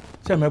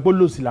ṣe mọ̀ pé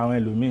lòsì làwọn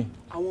ẹlòmíì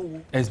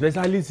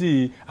especially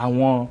ti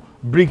àwọn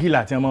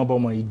bíríkìlà tí wọ́n máa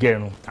bọ́mọ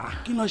ìgẹrun.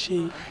 Kí ló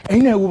ṣe?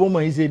 Ẹ̀yin náà wo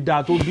bọ́mọ yìí ṣe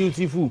dáa tó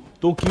beautiful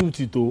tó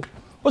cute tó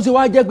ó sì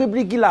wá jẹ́ pé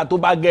bíríkìlà tó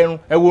bá gẹrun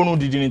ẹ wo orun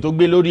dìdìrín tó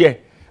gbé lórí ẹ̀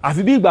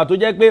àfi bí ìgbà tó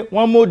jẹ́ pé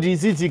wọ́n mòdì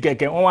sí ti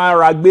kẹ̀kẹ́ wọ́n wá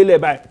ra gbélé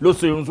báyìí ló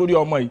so irun sórí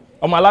ọmọ yìí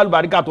ọmọ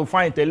alálùbáríkà tó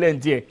fáìn tẹ́lẹ̀ ń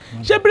tiẹ̀.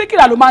 Ṣé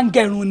bíríkìlà ló máa ń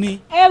gẹrun ni?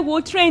 Ẹ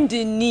wo trend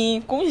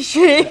ni kò ń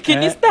ṣe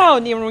kìíní style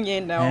ni irun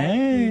yẹn náà.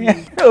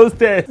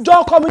 Jọ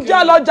ọkọ mi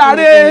jẹ́ lọ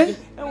jàre.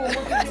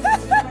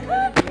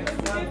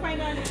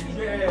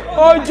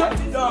 Ojo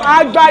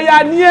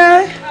àgbàyà ni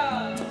ẹ.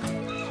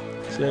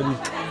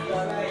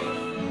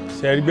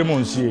 Ṣẹ́rí pé mò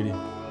ń ṣe èrè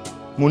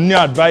mo ní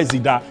advice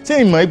ìdá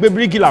ṣé ìmọ̀ pé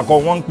bíríkìlà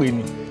kọ́ wọ́n ń pè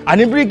ní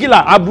àní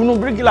bíríkìlà abunú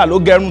bíríkìlà ló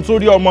gẹrun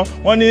sórí ọmọ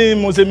wọ́n ní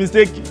mo ṣe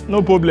mistake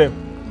no problem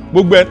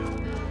gbogbo ẹ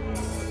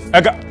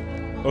ká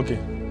ok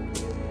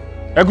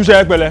ẹ kú ṣe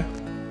ẹ pẹ̀lẹ́.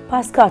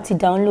 Pascal ti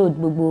download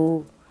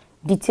gbogbo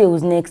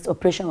details next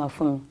operation wa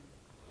fún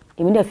mi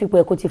èmi dẹ̀ fi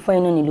pé kó ti fún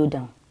iná ní low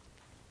down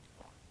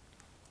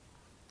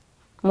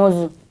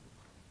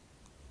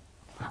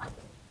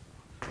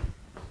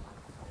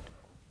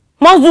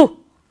Mọ́zù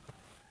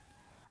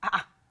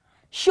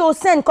ṣé o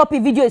send copy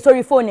video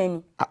sórí fóònù ẹ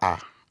ni.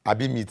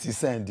 Àbí mi ti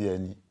send ẹ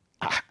ni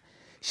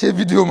ṣé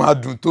fídíò máa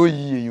dùn tó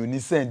yí èèyàn ní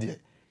send ẹ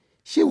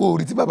ṣé wo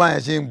orí tí bàbá yẹn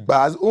ṣe ń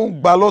gbà ó ń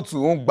gbà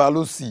lọ́tún ó ń gbà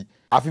lọ́sì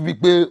àfi bíi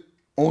pé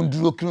ó ń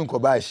dúró kí nǹkan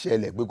bá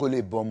ṣẹlẹ̀ pé kó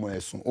lè bọ́ ọmọ ẹ̀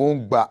sùn ó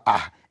ń gbà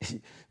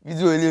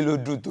fídíò ilé ló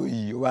dùn tó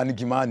yí ó wá ní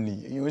kí n má ní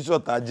èèyàn ń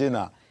ṣọ̀tá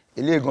jẹ́nà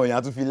ilé gan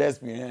èèyàn tún fi less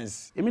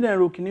experience. Èmi náà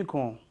ro kinní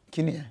kan.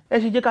 Kíni ẹ? Ẹ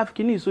ṣe jẹ́ ká fi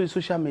kinní sórí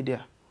social media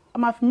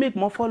I'm have to make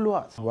more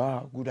followers.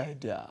 Wow, good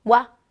idea.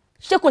 Wá,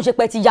 ṣé kò ṣe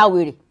pé ti ya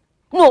wèrè?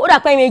 No, ó dà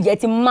pé méjì ẹ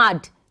ti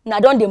mad. Na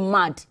don dey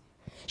mad.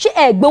 Ṣé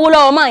ẹ gbowó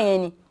lọ́wọ́ máa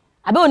yẹn ni?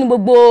 Àbí ó ní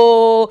gbogbo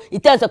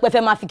ìtẹ́ sọ pé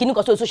fẹ́ máa fi kíní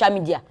kan sórí social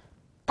media.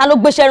 Ta ló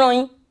gbéṣẹ́ rán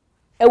yín?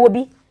 Ẹ wo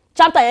bí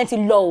chapter yẹn ti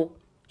lọ o.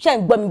 Ṣé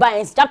ń gbọ́ mi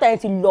báyẹn sí chapter yẹn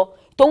ti lọ.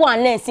 Tó wà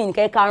nílẹ̀ sí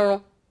nǹkan ká rán.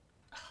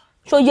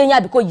 Ṣó yé yín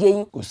àbí kò yé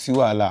yín? Kò sí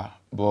wàhálà,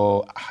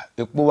 but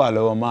epo wà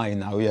lọ́wọ́ máa yìí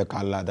náà ó yẹ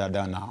ká la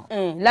dáadáa náà.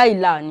 Láì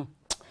láà ni.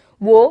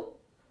 Wo.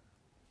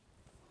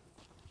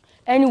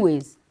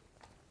 Anyways,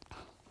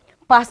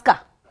 Pascal,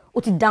 o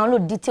ti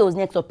download details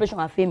next operation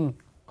afemi.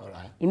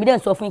 Alright. Èmi dẹ̀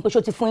sọ fún yín pé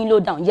ṣó ti fún yín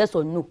load down, yes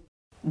or no?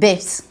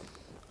 Babes,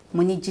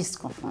 mo ní gist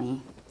kan fún yín.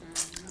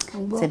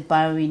 It's a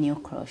very new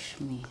crush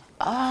me.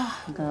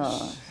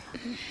 God.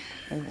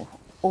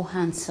 Oh,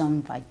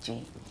 handsome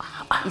Vajay.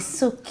 He's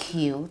so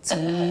cute,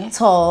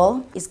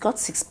 tall. He's got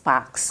 6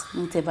 packs.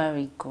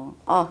 Very good.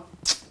 Oh,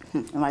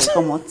 my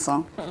God,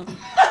 son.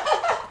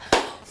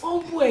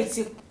 Fọ́nbù ẹ̀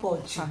ti pọ̀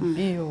jù.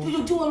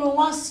 Ojoojúmọ́ ló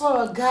wá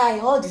sọ̀rọ̀ guy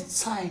all the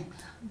time.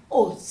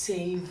 Ó ti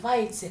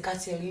invite ká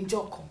ti rí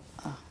njọ́ kan.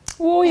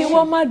 Wo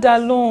ìwọ má dá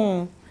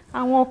lóhùn.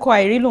 Àwọn ọkọ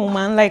àìrí lòun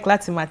máa ń like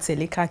láti máa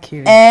tẹ̀lé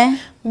káàkiri.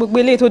 Gbogbo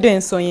eléyìí tó dẹ̀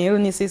ń sọ yẹn ó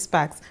ní 6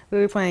 packs,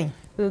 lórí fine,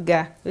 ló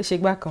ga, ló ṣe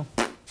gbá kan.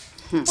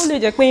 Ó lè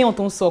jẹ́ pé èèyàn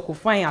tó ń sọ kò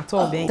fine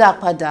àtọ̀ bẹ́ẹ̀. Dá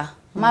padà,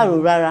 má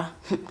rò rárá.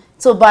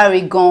 Tó bá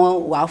rí gan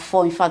wàá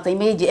fọ́, in fact,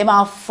 méjì ẹ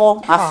máa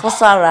fọ́,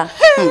 àfọ́sára.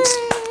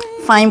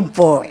 Fine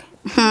boy.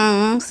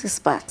 6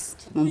 packs.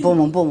 Mo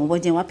bọ́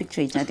jẹ́ wá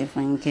picture ìjáde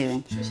fún yín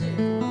kẹrin.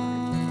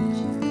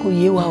 Kò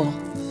yé wa o.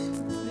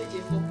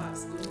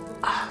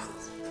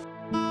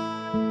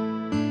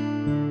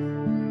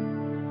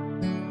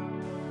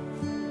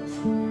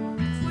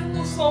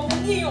 Mo sọ fún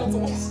yíyan tó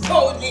ń sọ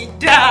ò lè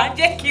dáa,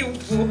 jẹ́ kí n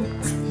wò.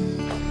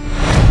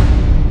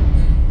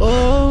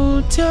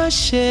 Ohun tí ó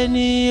ṣe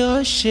ni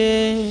ó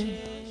ṣe.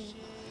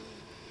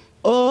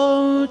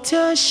 Ohun tí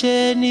ó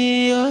ṣe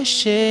ni ó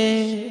ṣe.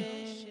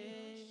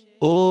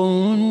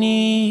 Òun ni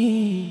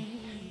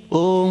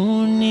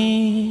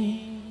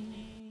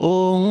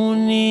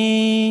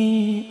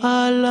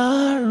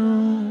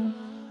Ọlọ́run.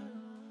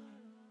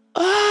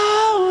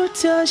 Ohun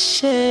tí ó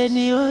ṣe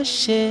ni ó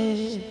ṣe.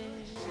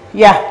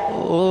 Yeah.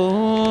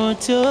 Ohun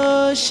tí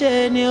ó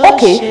ṣe ni ó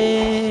ṣe.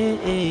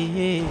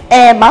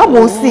 Màá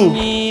wò ó sí.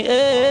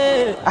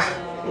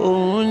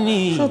 Òun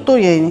ni. Ṣó tó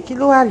yẹ ni kí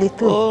ló wá lè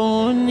tó?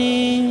 Òun ni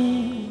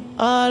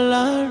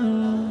Ọlọ́run.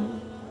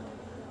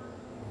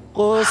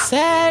 Kò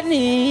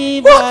sẹ́ni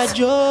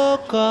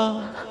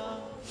ìbàjọ́kọ̀,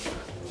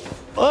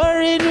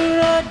 orí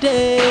dúró de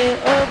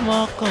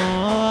ọmọkàn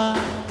wa,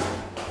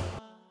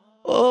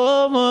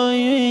 ọmọ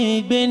yún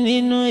ìgbé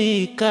nínú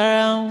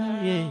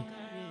ìkarahun yẹ,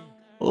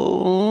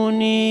 òun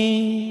ni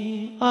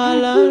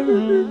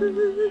Ọlọ́run.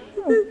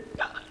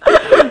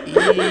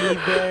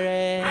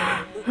 Ìbẹ̀rẹ̀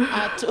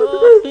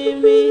àtòpin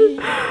mi,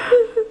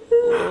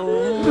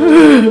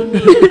 òun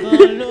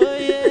nìkan ló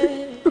yẹ.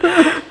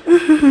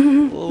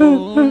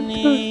 Òun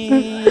ni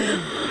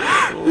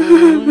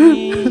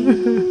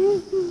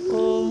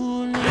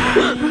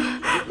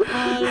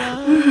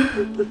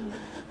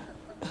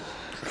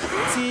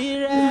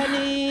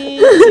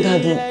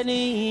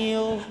Daddy,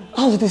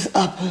 how did this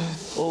happen?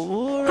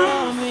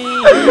 Òwúrọ̀ mi,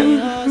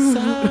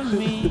 ọ̀sán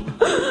mi,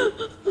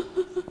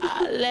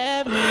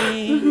 alẹ́ mi,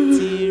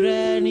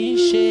 tìrẹ ní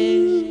ṣe,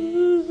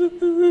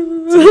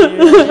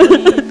 tìrẹ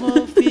ni mo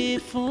fi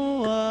fún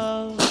ọ.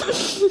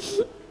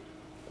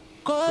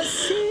 Kò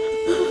sí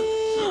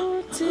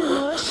ohun tí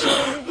mo ṣe,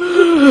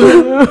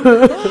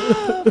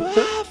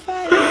 bàbá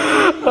fàyè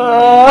tó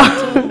wá,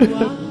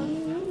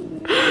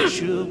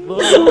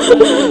 ṣùgbọ́n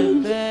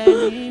ẹ̀bẹ̀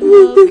ni mo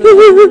gbà.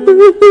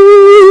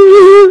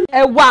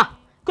 Ẹ wá,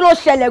 kí ló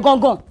ṣẹlẹ̀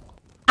gangan?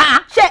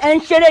 Ṣé ẹ ń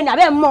ṣeré ni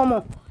àbẹ́ mọ́ ọmọ?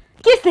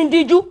 Kí sì ń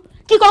díjú,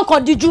 kí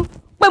kọ̀ọ̀kan díjú,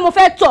 pé mo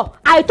fẹ́ tọ̀,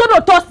 àìtódò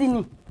tọ̀ sí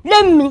ni,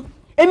 lémi,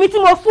 èmi tí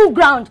mo full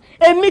ground,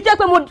 èmi tẹ́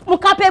pé mo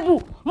capable,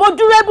 mo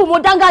durable, mo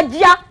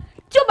dángájíá.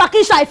 Tí ó bá kí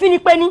n ṣe àìfín ni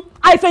pé ní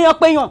àìfẹ́yàn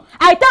péyàn,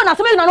 I tell una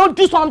say make una no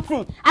do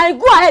something and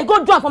go ahead go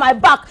do am for my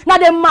back. Na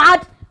dey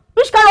mad?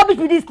 Which kind of rubbish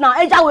be this now?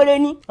 Ẹja wèrè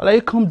ni.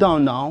 Like, calm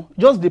down now.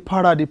 Just the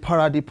para.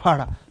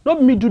 No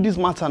be me do this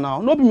matter now.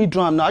 No be me do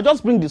am now. I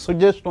just bring the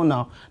suggestion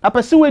now. Na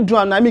person wey do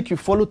am now make you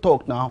follow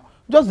talk now.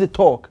 Just the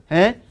talk,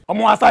 eh?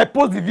 Omo, as I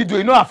post the video,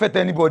 e no affect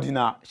anybody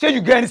now. Shey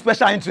you get any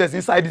special interest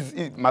inside this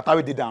matter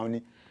wey dey down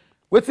ni?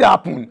 Wetin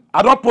happen?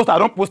 I don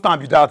post am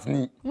be that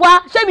ni.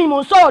 Wá, ṣé mi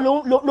mò ń sọ̀rọ̀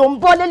ló ń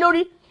bọ́ lé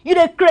lórí? You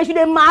dey craze, you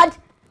dey mad?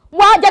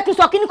 Wá jẹ́ kí n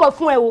sọ kíní kan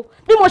fún ẹ o.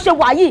 Bí mo ṣe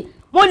wà yìí,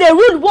 mo lè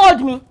rule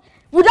world mi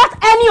without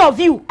any of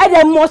you. Ẹ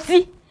dẹ̀ mọ̀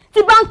sí.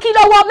 Tí bá ń kí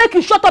lọ́wọ́, make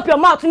you shut up your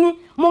mouth ni.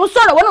 Mo ń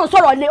sọ̀rọ̀, wọ́n náà ń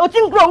sọ̀rọ̀ lé. O ti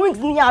ń grow wings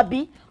ni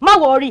àbí? Má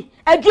worry,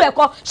 ẹjú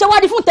ẹ̀kọ́. Ṣé wá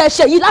di fún tẹ̀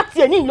ṣe yìí láti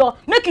èní lọ?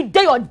 Make you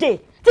day your day.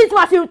 Tí tí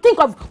ma fi think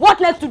of what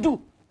next to do.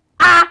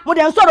 Mo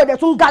dẹ̀ ń sọ̀rọ̀ dẹ̀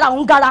tún ń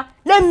gara.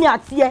 Lémi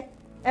àti ẹ.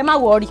 Ẹ má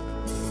worry.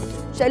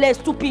 Ṣẹlẹ̀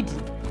stupid.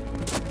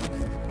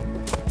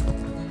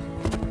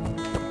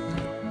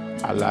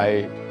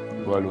 Àlàyé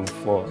ìwọ ló ń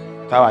fọ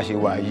táwa ṣe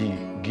wà yìí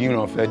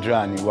gíran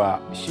federal ni wà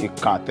ṣe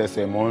kà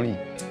tẹsẹ̀ mọ́rìn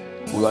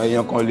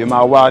èèyàn kan lè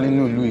máa wá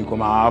nínú ìlú yìí kó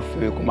máa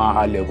fẹ́ kó máa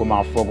halẹ̀ kó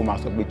máa fọ́ kó máa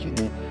sọ pé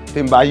kíní tí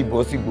n bá yìí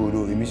bọ́ sí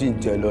gbòòrò èmi sì ń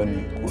jẹ lọ ni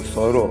kò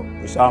sọ̀rọ̀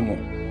kò ṣàmọ̀.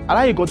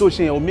 aláyè kan tó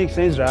ṣe yẹn ò make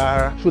sense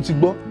rárá ṣó ti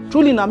gbọ́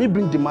truly na me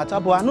bring the matter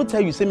but I no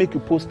tell you say make you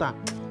post am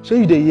shey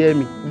you dey hear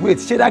me. wait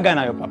shey that guy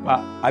na your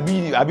papa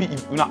abi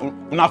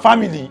una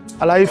family.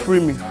 aláyè free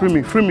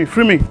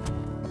me.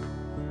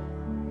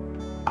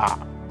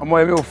 ọmọ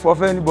èmi ò fọ́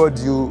fẹ́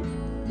anybody o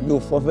mi ò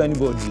fọ́ fẹ́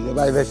anybody ẹ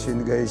bá fẹ́ ṣe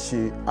nìkan ẹ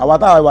ṣe àwa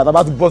táwa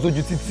bá tún bọ́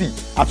sójú títì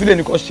àtúlẹ̀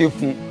nìkan ṣe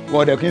fún wọn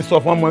ọ̀dẹ̀ kì í sọ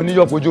fún ọmọ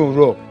níyọ̀pọ̀ ojú òun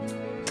rọ̀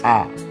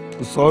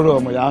kò sọ̀rọ̀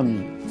ọmọ ìyá mi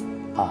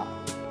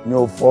mi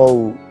ò fọ́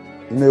o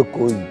inú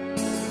èkó yìí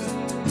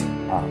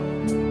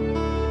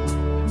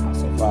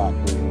àsọfà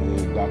pé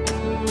ìgbà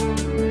kan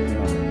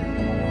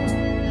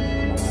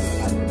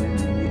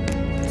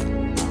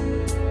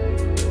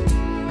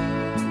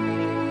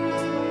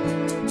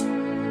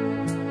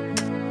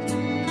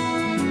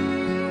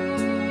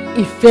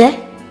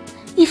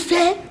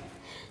Ìfẹ́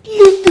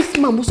leave this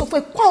man mo sọ fún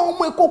ẹ kó àwọn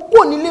ọmọ ẹ kó kó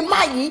nílé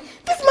máa yìí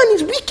this man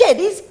is wicked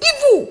he is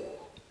evil.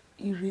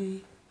 Ire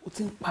o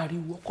ti ń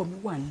pariwo ọkọ mi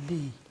wà nílé.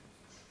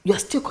 You are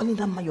still calling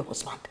that man your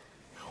husband.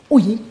 Ó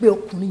yìí ń pe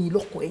ọkùnrin yìí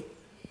lọ́kọ ẹ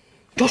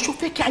jọ́sọ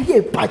fẹ́ kí ayé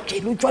ẹ̀ bàjẹ́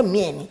lójú àmì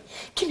ẹ̀ ni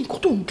kí ni kó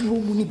tó ń dúró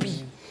mú níbí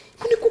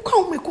mo ní kó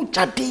káwọn ọmọ ẹ kó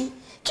jáde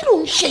kí ló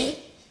ń ṣe.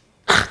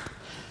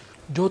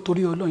 Jọ̀ọ́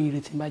torí Ọlọ́run Ire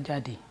tí n bá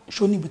jáde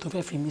ṣó níbi tó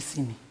fẹ́ fi mí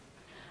sí ni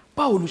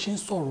báwo ló ṣe ń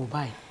sọ̀rọ̀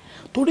báyìí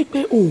torí pé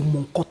o ò mọ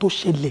nǹkan tó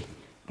ṣẹlẹ̀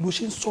ló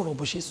ṣe ń sọ̀rọ̀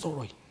bó ṣe ń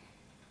sọ̀rọ̀ yìí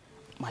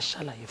máa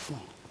ṣàlàyé fún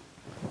ẹ.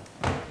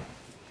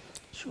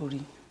 Sórí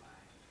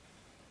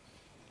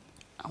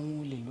àwọn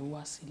olè ló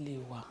wá sílé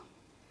wa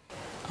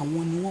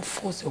àwọn ni wọ́n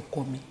fọ́ọ̀sì ọkọ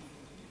mi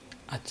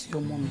àti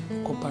ọmọ mi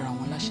kó bára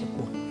wọn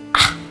láṣepọ̀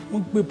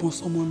wọ́n gbébọn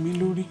sọmọ mi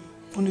lórí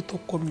wọ́n ní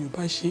tọkọ mi ò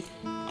bá ṣe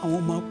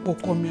àwọn máa pọ̀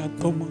ọkọ mi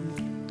àtọmọ mi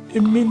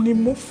èmi ni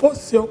mo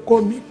fọ́ọ̀sì ọkọ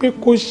mi pé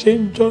kó ṣe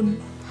ń jọ́nà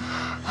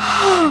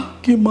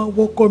kí n máa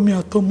wọkọ mi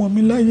àtọmọ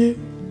mi láyé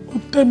ó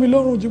tẹ́ mi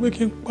lọ́rùn jù pé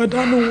kí n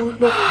pàdánù wọn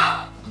lọ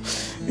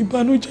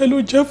ìbànújẹ́ ló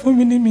jẹ́ fún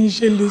mi ní mi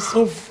ṣe lè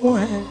sọ fún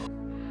ẹ.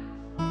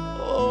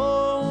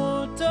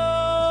 ohun tó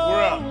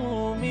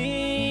wù mí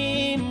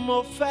mo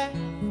fẹ́.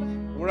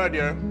 Wúrà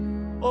díẹ̀.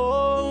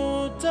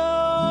 ohun tó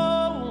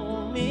wù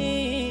mí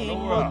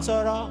mo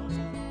tọrọ.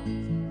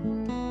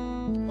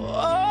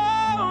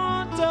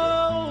 ohun tó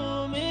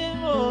wù mí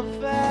mo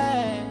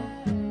fẹ́.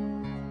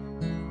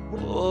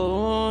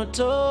 ohun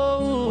tó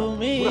wù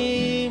mí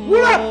mo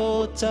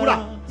tọrọ.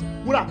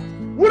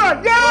 Wúrà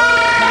yéé.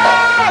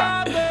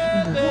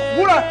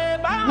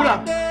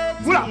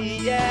 Wúrà.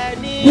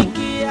 ní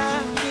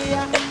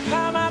kíákíá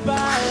ká má bá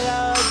a lọ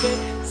gbé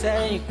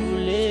sẹ́yìn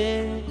kúlé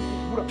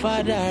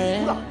fada rẹ̀.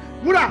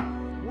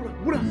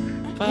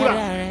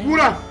 Fada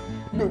rẹ̀.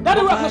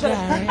 Dádì wúrà kọsẹ̀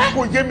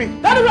kò yé mi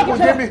wúrà kò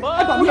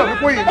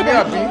yé mi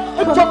àbí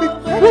jọ mi.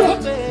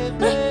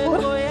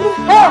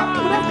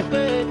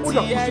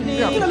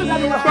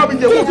 Bámi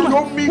yẹ̀ wò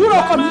yóò mí.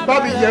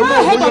 Bámi yẹ̀ wò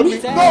yóò mí.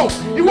 No,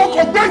 ìwọ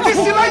kò gbẹ́jì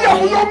sí láyà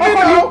wò yóò mí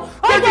náà.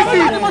 Gbẹ́jì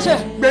sí.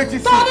 Gbẹ́jì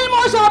sí. Tani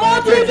mo ṣe mo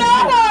ti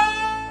dáná.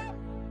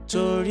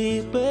 Torí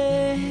pé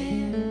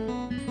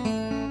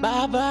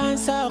bàbá ń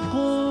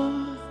sọkún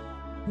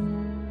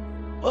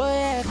ó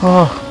yẹ ká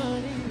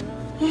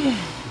rí.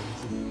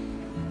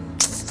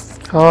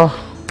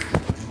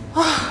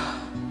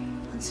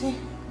 Àǹtí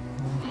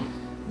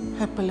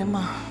ẹ pẹ̀lẹ́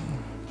mà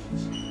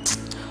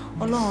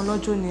Ọlọ́run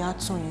lọ́jọ́ ni á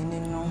tún yín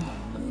nínú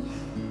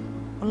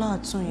Ọlọ́run á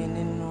tún yín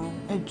nínú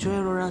ẹ jọ̀ọ́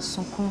ẹ rọra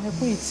sunkún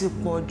ẹkún yìí ti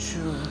pọ̀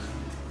jù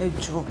ẹ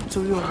jọ̀ọ́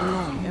torí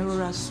Ọlọ́run ẹ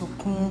rọra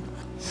sunkún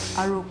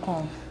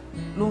àròkàn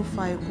ló ń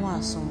fa ẹkún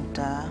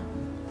àsundà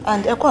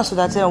and ẹkún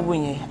àsundà tẹ́ ń wò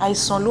yẹn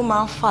àìsàn ló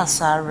máa ń fà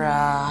sára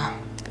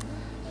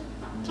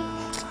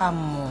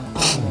àmọ́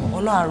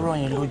Ọlọ́run á rọ̀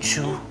yín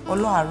lójú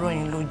Ọlọ́run á rọ̀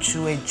yín lójú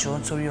ẹ jọ̀ọ́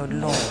torí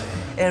Ọlọ́run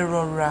ẹ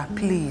rọra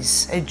please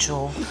ẹ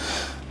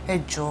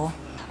jọ̀ọ́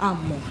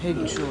àmọ́ ẹ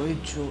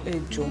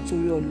jọ̀ọ́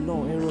torí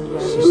Ọlọ́run ẹ rọra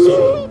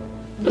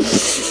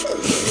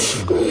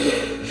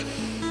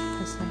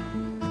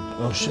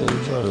ó ṣe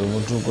ìjọ́rẹ̀ mo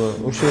dúpẹ́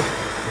ó ṣe.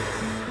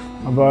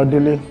 Bàbá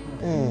Délé.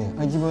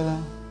 Ajíbọ́lá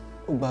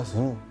ó gba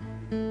sùúrù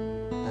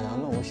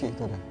Ọlọ́run ó ṣe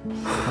ìtọ́jà.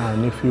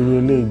 Ní fi irú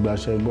ilé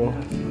ìgbàṣẹ gbọ́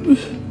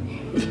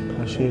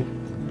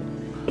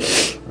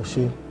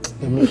ṣe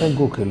èmi fẹ́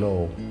gòkè lọ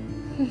o.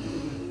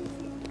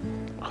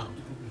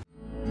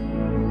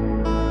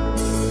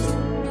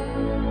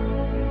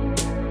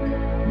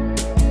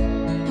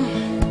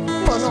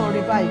 Ìwọ náà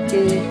rí báyìí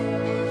pé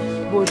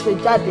bó ṣe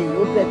jáde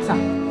yóò bẹ́tà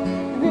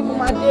bí mo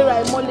máa déra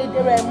ẹ mọ́lé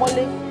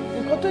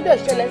nǹkan tó dẹ̀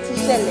ṣẹlẹ̀ ti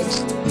ṣẹlẹ̀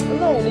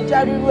Ọlọ́run ní já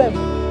rírú ẹ̀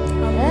mọ́.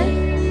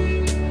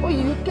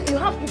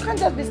 You can't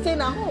just be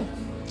staying at home.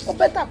 Ó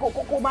bẹ́tà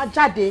kó máa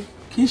jáde.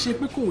 Kì í ṣe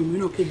pé kò wù mí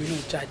náà kémi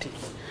náà jáde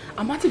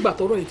àmọ́ àtìgbà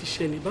tọ́rọ̀ yìí ti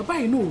ṣẹlẹ̀ bàbá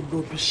yìí náà ò lọ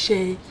bí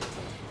iṣẹ́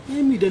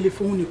ẹ̀mí ìdẹ́lẹ̀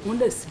fún nìkan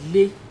lẹ̀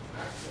sílé.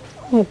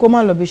 Òun kó má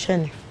lọ bí iṣẹ́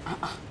ni.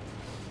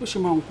 Ó ṣe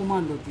máa ń kó má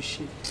lọ bí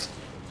iṣẹ́.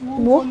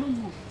 Wo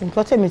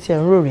nǹkan tẹ̀mí ti ẹ̀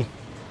ń rò rè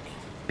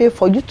pé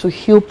for you to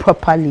heal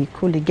properly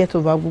kó lè get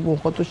over gbogbo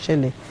nǹkan tó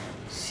ṣẹlẹ̀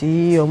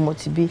sí ọmọ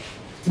tìbí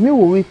èmi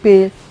wò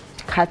wípé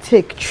ká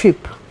take trip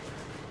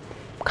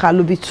ká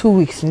lò bí 2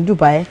 weeks ní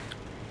Dubai,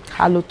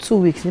 ká lò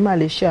 2 weeks ní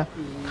Malaysia,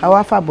 ká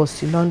wá fàbọ̀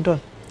sí London.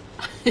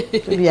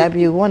 To be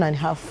abi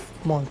 1.5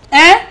 months.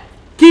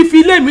 Kí fi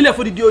ilé mi lẹ̀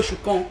fún dídí oṣù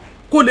kan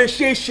kó lè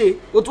ṣe é ṣe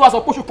o tún wá sọ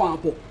pé oṣù kan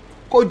àbọ̀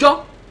kò jọ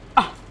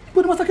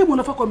gbọ́dọ̀ máa sáké mo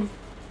lọ fọ́kọ mi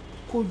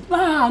kò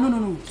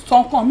no sọ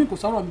nǹkan mi kò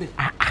sọ̀rọ̀ ńbẹ̀.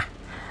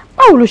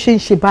 Báwo ló ṣe ń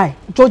ṣe báyìí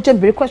jọ jẹ́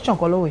bèrè question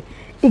kan lọ́wọ́ ẹ̀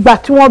ìgbà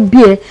tí wọ́n bí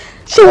ẹ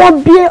ṣé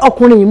wọ́n bí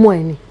ọkùnrin yìí mọ́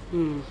ẹ ni.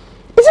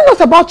 Is it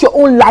not about your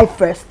own life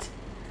first?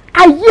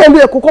 Ayé ẹ ló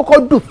yẹ kó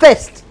kọ́kọ́ do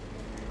first.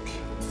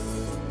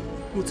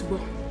 Mo ti gbọ́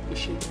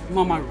ìṣe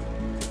má máa rò.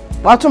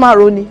 Wàá tún máa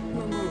rò ni.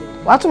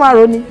 Wàá tún máa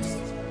rò ni.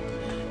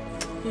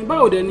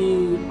 Báwo dẹ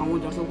ni àwọn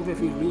ọjà sọ pé fẹ́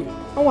fi hàn mí?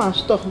 Wọ́n wà ń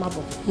stock má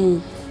bọ̀.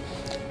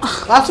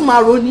 Wàá tún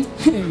máa rò ni.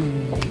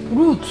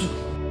 Rúùtù.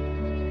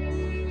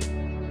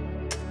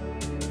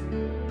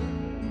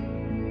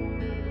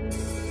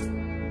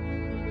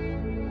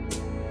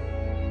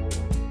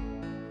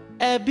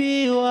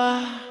 Ẹbí wa,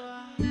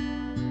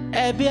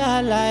 ẹbí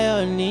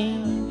aláyọ̀ ni.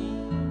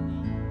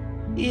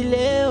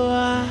 Ilé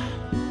wa,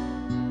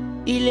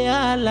 ilé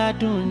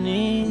aládùn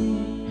ni.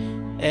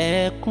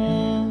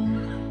 Ẹkún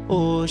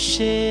ò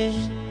ṣe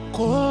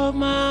kó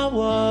má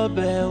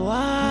wọbẹ̀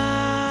wá.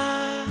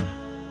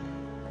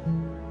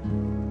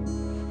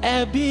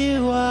 Ẹbí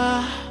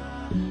wa,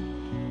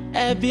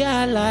 ẹbí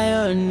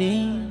aláyọ̀ ni.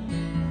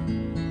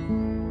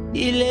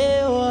 Ilé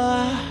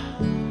wa,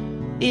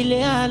 ilé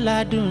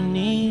aládùn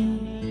ni.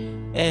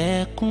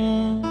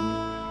 Ẹkún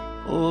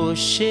ò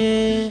ṣe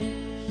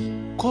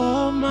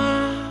kó má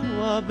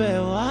wọbẹ̀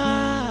wá.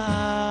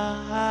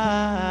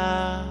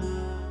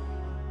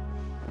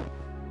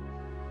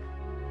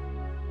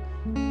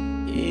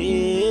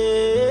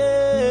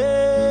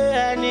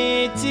 Ẹni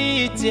tí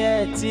tiẹ̀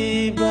ti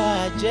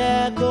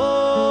bàjẹ́ kó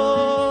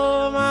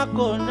má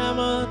kó ná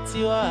mọ́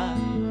tiwa.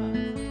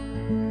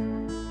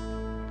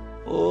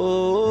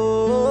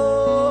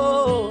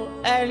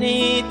 Ẹni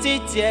tí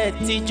tiẹ̀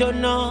ti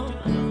jóná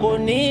kò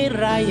ní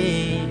ráyè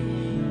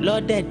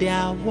lọ́dẹ̀dẹ̀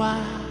àwa.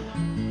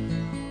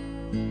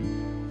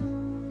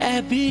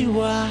 Ẹbí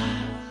wa,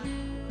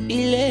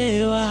 ilé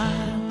wa,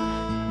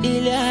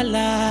 ilé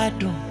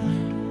aládùn,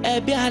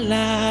 ẹbí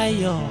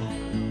aláyọ̀.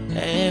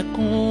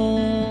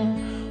 Ẹkún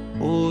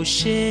ò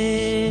ṣe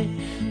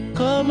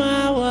kó má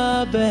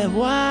wọbẹ̀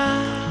wá.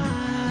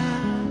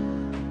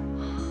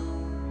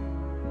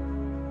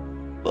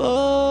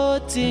 Bó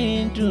ti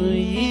ń dùn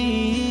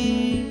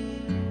yìí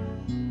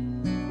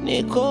ni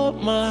kó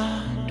máa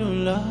dùn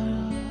lọ.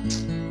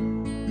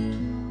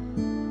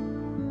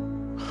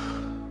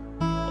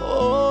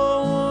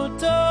 Ohun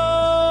tó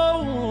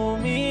wù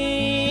mí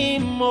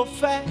mo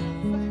fẹ́.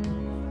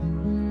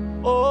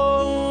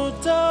 Ohun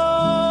tó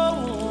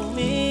wù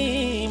mí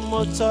mo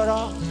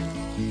tọrọ.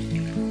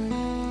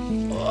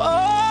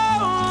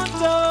 Ohun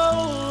tó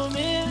wù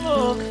mí mo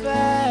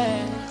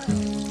fẹ́.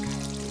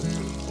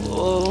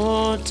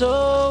 Ohun tó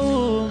wù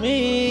mí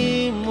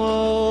mo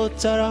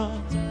tọrọ.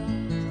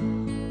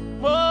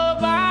 Mo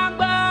bá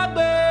gbọ́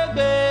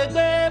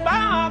gbégbégbé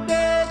báwọn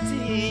gbé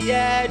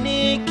tìyẹ ní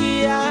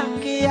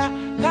kíákíá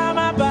ká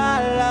má bàa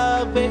lọ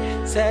gbé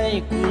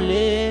sẹ́yìn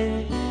kùlé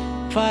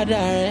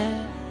fádà rẹ̀.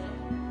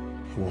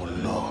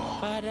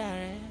 Fádà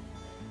rẹ̀,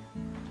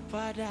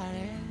 fádà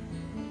rẹ̀.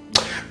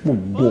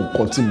 Gbogbo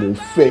nǹkan tí mo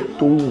fẹ́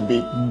tó wù mí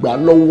gbà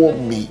lọ́wọ́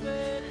mi.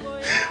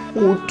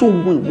 Ohun tó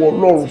wù ìwọ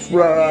Ọlọ́run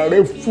fúnra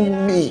rẹ̀ fún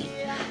mi.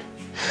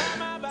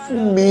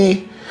 Fún mi.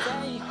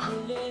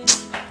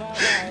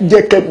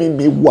 Jẹ́ kẹ́mi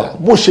mi wà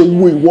bó ṣe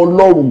wù ìwọ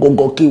Ọlọ́run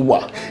gangan kí wà.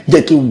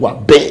 Jẹ́ kí n wà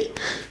bẹ́ẹ̀.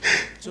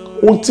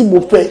 Ohun tí mo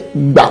fẹ́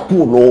gbà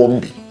kúrò lọ́wọ́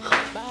mi.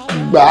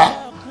 Gbà.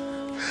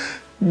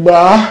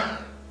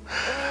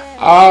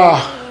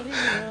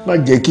 Má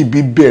jẹ́ kí ibi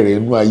bẹ̀rẹ̀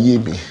inú ayé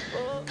mi.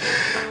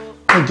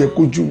 Má jẹ́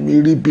kójú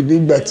mi rí ibi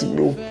nígbà tí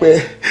mi ò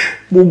fẹ́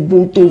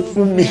gbogbo tó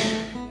fún mi.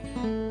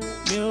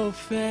 Mi ò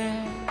fẹ́.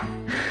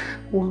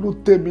 Òun ló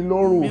tẹ́ mi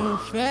lọ́rùn. Mi ò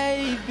fẹ́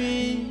ibi.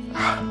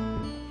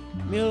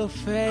 Mi ò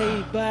fẹ́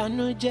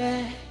ìbànújẹ́.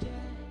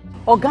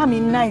 Ọ̀gá mi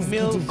nice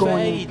gidi gan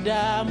ni.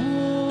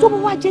 Tó bá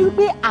wá jẹ́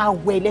wípé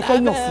àwẹ̀ lẹ fẹ́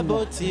yàn fún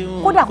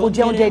wọn, kódà kó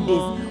jẹ́ 100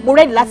 days, mo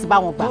ready láti bá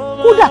wọn gbà.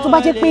 Kódà tó bá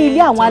jẹ́ pé ilé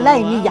àwọn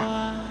aláìníyà,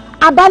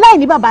 àbá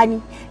aláìní bàbá ni,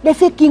 lẹ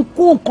fẹ́ kí n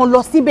kó nǹkan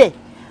lọ síbẹ̀.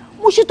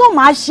 Mo ṣe tó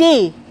máa ṣe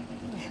é.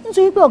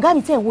 Nítorí pé ọ̀gá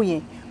mi tẹ̀ ń wò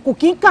yẹn, kò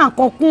kí ń kà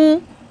nǹkan kún.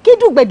 Kí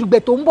dùgbẹ̀dùgbẹ̀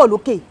tó ń bọ̀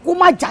lókè kó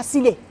má já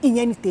sílẹ̀,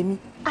 ìyẹn ni tèmi.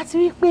 Àti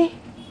wípé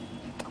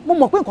mo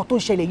mọ̀ pé nǹkan tó ń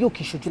ṣẹlẹ̀ yóò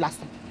kì í ṣojú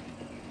lásán.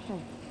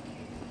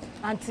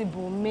 Àǹtí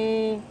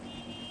Bùnmi,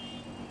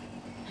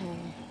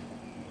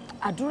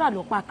 àdúrà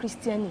ló pa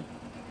Kírísítẹ́nì.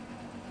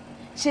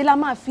 Ṣé la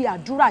máa fi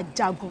àdúrà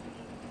jagun?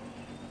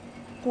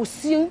 Kò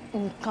sí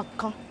nǹkan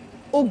kan,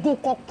 ogun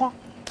kankan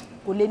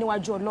kò lè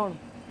níwájú Ọlọ́run.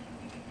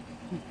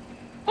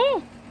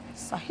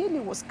 Sahili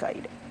was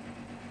guided.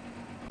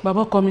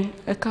 Bàbá ọkọ mi,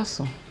 ẹ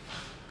káàsán.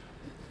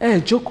 Ẹ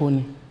jókòó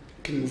ni.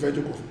 Kí ni mo fẹ́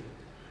jókòó fún?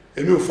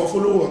 Èmi ò fọ́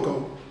fólówó ọkàn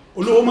o.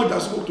 Olówó má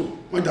jásí kòtò,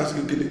 má jásí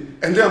kékeré.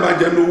 Ẹni tí wọ́n bá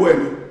jẹ́ ní owó ẹ̀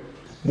ni.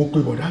 Mo pe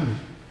bọ̀dá mi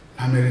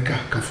l'Amẹ́ríkà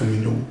kan fún mi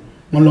lówó.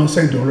 Wọ́n lọ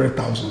send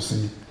 100,000 sí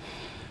mi.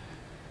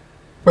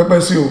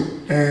 Pẹ́pẹ́ sí o,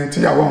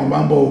 tíyàwó àwọn bá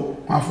ń bọ̀ o,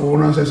 wọ́n á fowó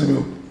ránṣẹ́ sí mi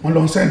o wọ́n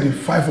lọ sẹ́ndì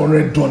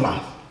 $500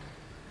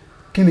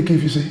 kí ni kí n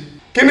fi ṣe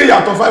kí ni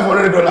yàtọ̀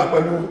 $500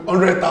 pẹ̀lú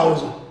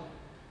 100,000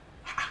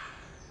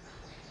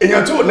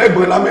 èèyàn tí ò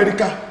lẹ́gbọ̀n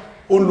l'Amẹ́ríkà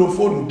ó ń lo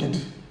fóònù gidi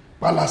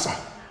pálásà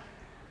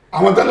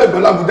àwọn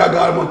tẹ́lẹ̀gbọ́n l'Àbújá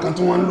gàármọ̀ kan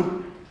tí wọ́n ń lò.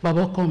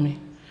 bàbá ọkọ mi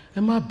ẹ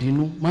má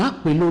bínú máa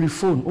pè lórí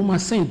fóònù ó máa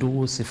sẹ́ǹdì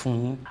owó sí fún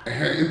yín.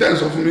 ìtẹ́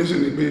sọ fún mi sí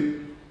ni pé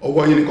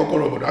ọwọ́ yín ni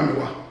kọ́kọ́rọ́ bọ̀dá mi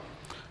wà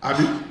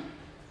àbí.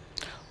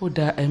 ó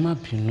dáa ẹ má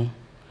bínú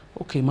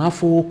ok máa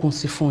fowó kún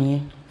sí fún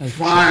yín.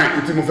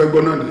 fine tí mo fẹ́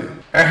gbọ́ náà nìyẹn.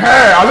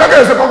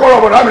 àṣẹ́kẹ̀ ṣe kọ́kọ́rọ́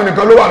bọ̀dá mi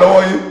nìkan ló wà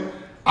lọ́wọ́ yín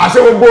àṣẹ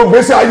gbogbo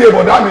gbèsè ayé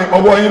bọ̀dá mi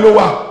ọwọ́ yín ló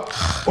wà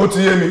ó ti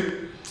yé mi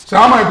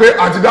sàmọ́ pé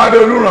àti dáadé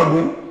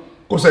olúràngún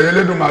kò sẹ̀yìn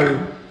Elédùmarè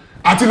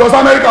àti lọ sí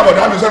Amẹ́ríkà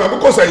bọ̀dá mi sẹ́mọ̀ pé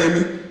kò sẹ̀yìn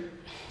mi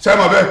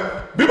sẹ́mọ̀ bẹ́ẹ̀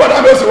bí bọ̀dá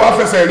mi ó sì wá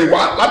fẹsẹ̀ rìn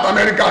wá láti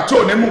Amẹ́ríkà tí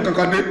ò ní mú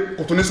kankan dé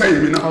kò tún ní sẹ́yìn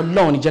mi náà.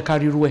 Ọlọ́run ní jẹ́ ká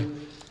ríru ẹ̀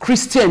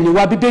Christian ni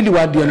wá Bíbélì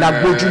wa di ọ̀la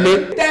gbójúlé.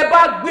 tẹ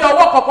bá gbé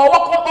ọwọ́ kọ̀ọ̀kan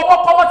ọwọ́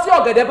kọ́wọ́ tí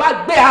ọ̀gẹ̀dẹ̀ bá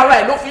gbé ara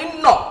ẹ̀ ló fi ń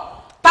nà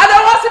tàbí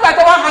wọ́n síbẹ̀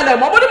tó wá halẹ̀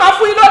mọ́ bó ní máa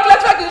fún yín lọ́ọ́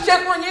kílẹ̀ kì í ṣe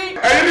fún yín.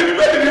 ẹ̀yin ní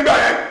Bíbélì nígbà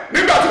yẹn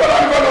nígbà tí bọ̀dá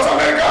mi fẹ́ lọ sí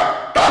Amẹ́ríkà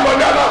tá a lọ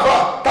ní aláàfáà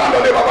tá a lọ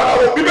ní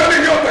babaláwo Bíbélì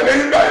yóò tẹ̀lé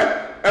yín gbà yẹn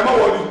ẹ má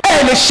wọlé.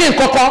 ẹ lè ṣe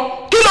nǹkan kan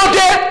kí ló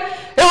dé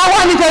ìwọ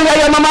wà ní tẹ̀lé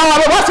ẹyẹ máa wà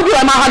wá síbí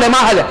ẹ máa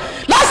halẹ̀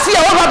láti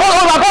ẹ̀ wọ́n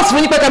bá bọ́ọ̀sì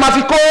mi ní pẹ́kẹ́ máa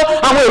fi kó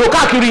àwọn èrò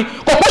káàkiri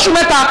kò pọ́ṣù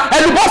mẹ́ta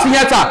ẹnu bọ́ọ̀sì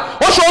yẹn ta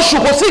oṣooṣù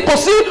kò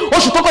sí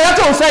oṣù tó kọjá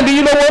tí òun sẹ́ndì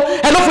yín lówó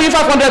ẹ ló fún yín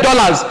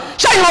 $500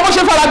 ṣẹ́yìn wọn bó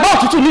ṣe fara gbọ́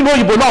òtútù nínú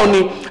òyìnbó náà ni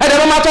ẹ̀dẹ̀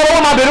ló máa tọrọ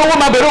owó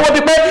máa bèrè owó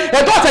bíi pé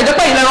ètò ọ̀tẹ̀jẹ́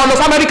pé ìlànà lọ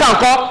sí Amẹ́ríkà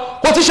nǹkan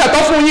kò ti ṣẹ̀tọ́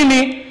fún yín ni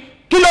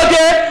kí ló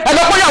dé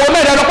ẹlọ́kọ́yàwó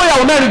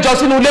mẹ́rin jọ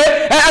sínú ilé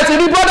ẹ ti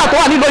rí brọ́dà tó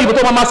wà nílò òyìnbó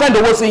tó máa sẹ́ndì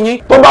owó sí yín.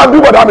 tó bá bí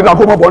bọ̀dá mi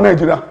dàkó mọ̀ bọ̀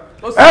Nàìjíríà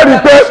ẹ rí i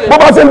pé bó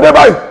bá ṣe ń dé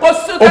báyìí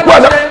òkú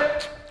ẹ̀dá.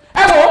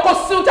 ẹ wò ó kò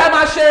sí ohun tẹ́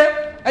máa ṣe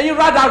ẹ̀yin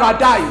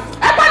rádaràdà yìí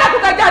ẹ gbọ́dọ̀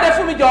kúkẹ jáde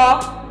fún mi jọ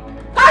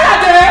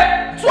káyọ̀dé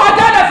tú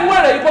ajáde fún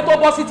wẹ̀rẹ̀ yìí kó tó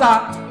bọ́ síta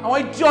àwọn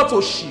idiot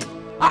òṣì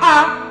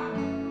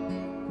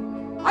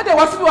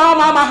àdèwọ́ síbi wọn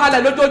máa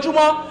halẹ̀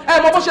lójoojúmọ́ ẹ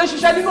mọ bó ṣe ń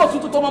ṣiṣẹ́ nínú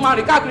òtútù tó máa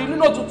rìn káàkiri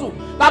nínú òtútù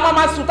la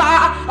máa sùn tá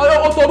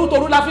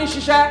toru la fi ń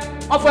ṣiṣẹ́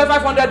wọ́n fún ẹ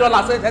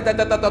 $500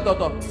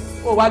 tẹ́tẹ́tẹ́tẹ́tọ́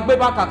ó wàá gbé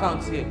bank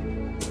account yẹ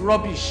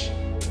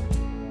rubbish.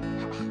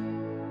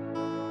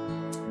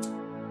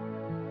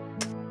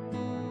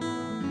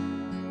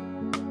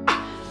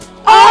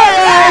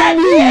 ọ̀rẹ́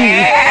mi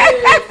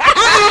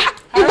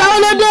ìgbà wo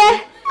ló dé.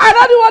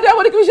 àdániwọ̀dé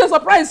mo ní kí n ṣe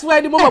surprise fún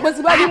ẹ ni mo mọ̀ pé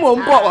tí bá ní mò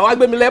ń bọ̀ wà wá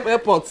gbé mi lẹ́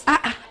airport.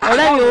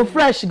 ọ̀rẹ́ mi ò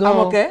fresh gan.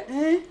 Àmọ̀kẹ́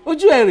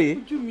ojú ẹ̀ rèé.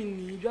 ojú mi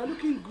ni you are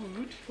looking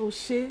good. o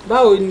ṣe.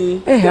 báwo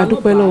ni.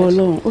 adúpẹ́ lọ́wọ́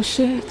Ọlọ́run ó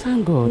ṣe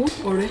thank God.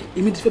 ọ̀rẹ́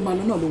èmi ti fẹ́ máa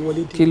lọ náà ló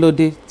wọlé dé. kí ló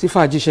dé tí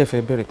fàájì ṣe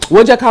fẹ́ bẹ̀rẹ̀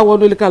wọ́n jẹ́ ká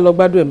wọnú ilé ká lọ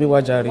gbádùn ẹ̀mí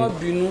wa jàre. má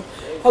bínú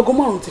aago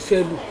 5 ti fẹ́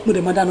lù mo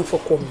dẹ̀ máa dáná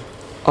fọkọ mi.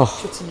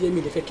 ṣé ti yé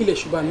mi lè fẹ́ kílẹ̀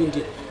ṣùgbọ́n mi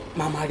dé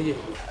máa máa rí ẹ.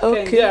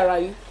 ok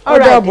ó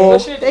dàbọ̀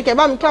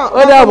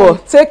ó dàbọ̀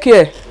take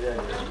care.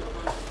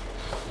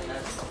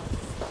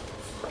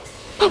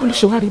 báwo ló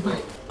ṣe wá rí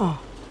báyìí.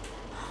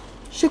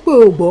 ṣé pé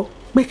o gbọ́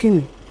pé kí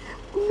ni.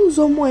 ó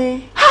lùzọ ọmọ ẹ.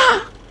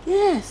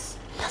 yes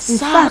in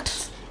fact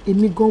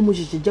èmi gan mo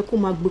ṣẹ̀ṣẹ̀ jẹ́ kó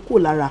máa gbé kó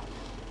lára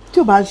tí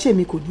ò bá ń ṣe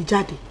mi kò ní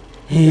jáde.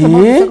 tí ò bá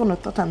ń ṣẹ́gun náà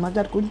tọ́ta máa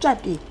jáde kò ní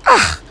jáde.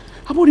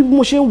 àbórí bí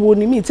mo ṣe ń wo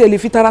ni mi tí ẹ lè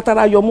fi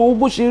taratara yọ mọ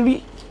bó ṣe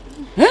rí.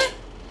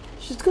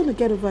 she's gonna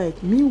get over it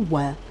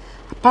meanwhile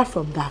apart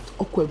from that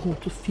ọkọ ẹ̀gbọ́n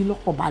tó fi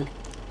lọ́kàn balẹ̀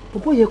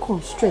bọ́bọ́ yẹ kàn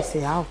stress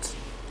ẹ̀ out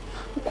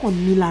ó kàn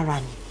ní lára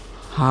ni.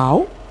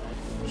 how.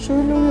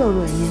 ṣorí lórí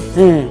ọ̀rọ̀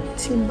ẹ̀yẹn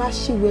tí n bá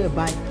ṣìwé ẹ̀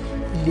báyìí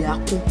ilé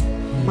akún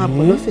máa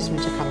bọ̀ lọ́fíìsì mi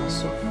jẹ́ ká máa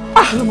sọ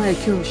ló máa yẹ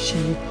kí n ṣe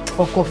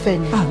ọkọ fẹ́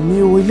ni. àmì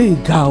o ilé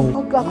ìga o.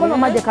 ọgá kọ́nà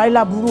má jẹ́ kárí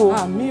láburú o.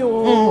 àmì o.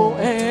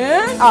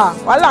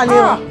 wàhálà ni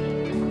o.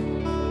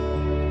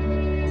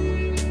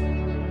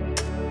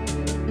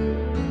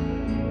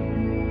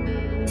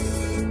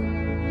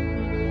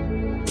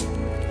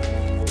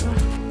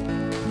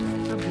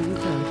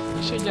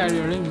 ṣé jàre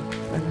ọ̀rẹ́ mi.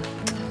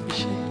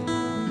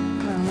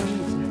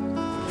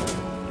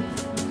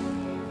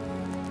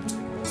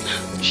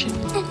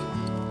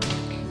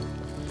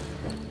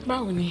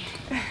 báwo ni.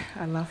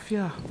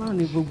 àlàáfíà báwo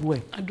ni gbogbo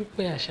ẹ̀.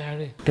 adúpẹ́ àṣà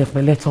rẹ̀.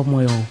 tẹ̀pẹ̀lẹ́ tọmọ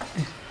ẹ o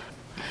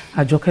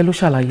àjọkẹ́ ló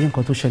ṣàlàyé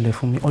nǹkan tó ṣẹlẹ̀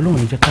fún mi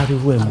ọlọ́run jẹ́ ká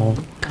rírú ẹ̀ mọ́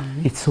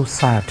it's so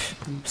sad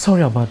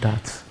sorry about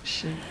that.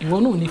 ìwọ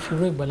náà ò ní fi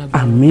rú ìgbàlagbà.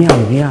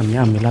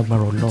 àmì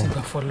lágbára ọlọ́run.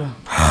 ìgbà fọlọ́run.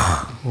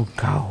 ó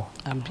ga ọ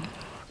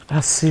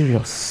that's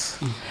serious.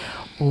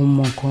 ó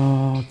mọ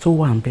nǹkan tó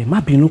wà ń bẹ̀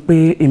má bínú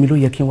pé èmi ló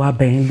yẹ kí n wá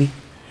bẹ̀ ẹ́ lé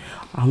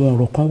àwọn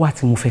ọ̀rọ̀ kan wà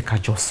tí mo fẹ́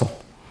kájọ sọ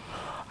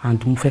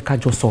and mo fẹ́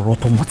kájọ sọ̀rọ̀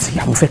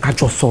tọmọtìyà mo fẹ́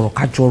kájọ sọ̀rọ̀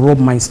kájọ rub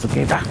minds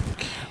together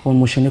òun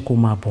mo ṣe ní kó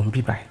máa bọ̀ ń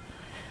bí báyìí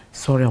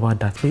sorry about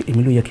that pé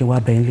èmi ló yẹ kí n wá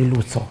bẹ̀ ẹ́ lé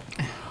lóòótọ́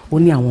ó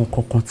ní àwọn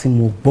nǹkan kan tí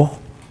mo gbọ́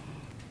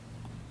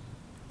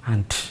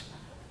and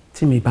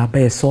tí mi bá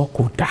bẹ́ẹ̀ sọ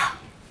kò dáa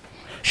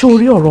ṣé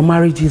orí ọ̀rọ̀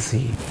marriages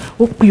yìí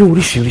ó pé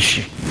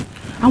oríṣiríṣi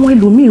àwọn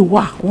ẹlòmíì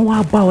wà wọ́n wá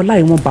bá ọ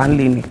láì wọ́n bá ń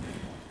lé ni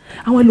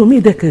àwọn ẹlòmíì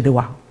dẹ́kẹ̀dẹ̀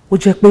wà ó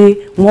jẹ́ pé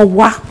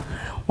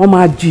wọ́n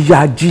máa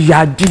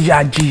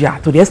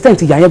jìyà to the extent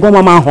ìyà yẹn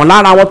gan máa hàn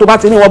lára wọn tó bá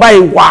ti ní wọn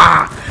báyìí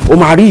wà ó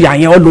máa rí ìyà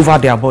yẹn all over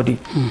their body.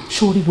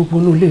 ṣé orí gbogbo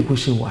inú ilé ìbò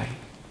ṣe wà yìí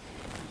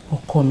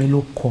ọkọ mi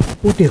ló kọ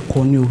ó dẹ̀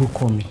kọ ní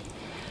orúkọ mi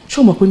ṣé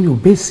o mọ̀ pé mi ò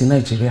bẹ́ẹ̀ sí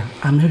Nàìjíríà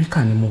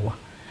Amẹ́ríkà ni mo wà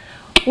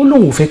ó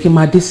lóun ò fẹ́ kí n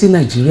máa dé sí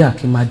Nàìjíríà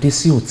kí n máa dé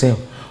sí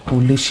hòtẹ́ẹ̀lì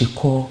òun lè ṣe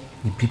kọ́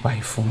ibi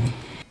báyìí fún mi.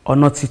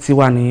 ọ̀nà títí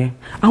wa nìyẹn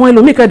àwọn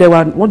ẹlòmíì kẹ́dẹ̀ wa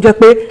wọ́n jẹ́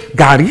pé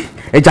gàrí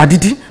ẹja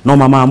dídí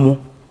náà máa mú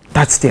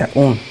that's their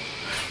own.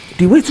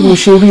 The way tí mo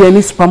ṣe rí ẹ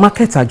ní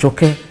supermarket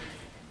Àjọkẹ́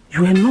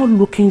you are not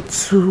looking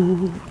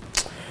too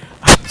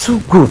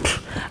good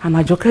and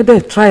Àjọkẹ́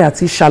dẹ̀ try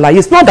àti ṣàlàyé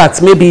it's not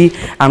that maybe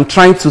I'm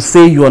trying to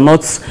say you are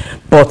not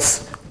but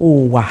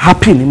oh wà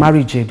happy ní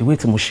marriage ẹ the way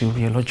tí mo ṣe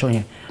rí ẹ lọ́jọ́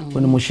yẹn ó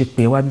ní mo ṣe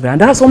pè wá bíbẹ̀ and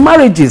there are some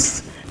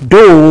marriages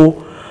though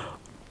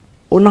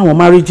ó náwọn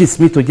marriages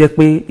mi tó jẹ́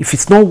pé if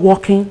it's not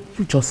working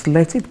you just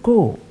let it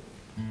go.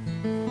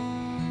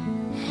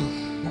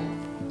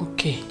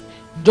 okay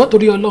jọ́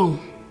torí Ọlọ́run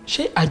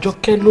ṣé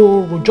Àjọkẹ́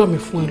ló rojọ́ mi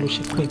fún ẹ ló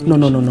ṣe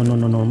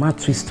pé. no má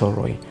twist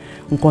ọ̀rọ̀ yìí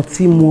nǹkan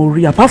tí mo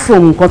rí apart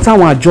from nǹkan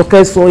táwọn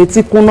Àjọkẹ́ sọ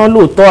etí kúnná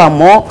lóòótọ́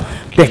àmọ́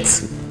but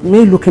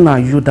me looking at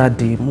you that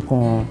day mo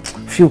kàn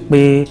feel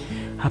pé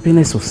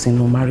happiness ò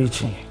sínú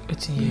marriage yẹn. ó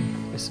ti yé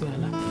mi ẹsẹ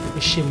wàhálà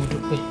ẹ ṣé mo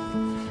dúpẹ́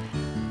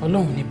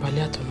Ọlọ́run ní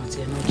balẹ̀ àtọ̀nà tí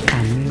ẹ náà jẹ́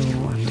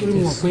torí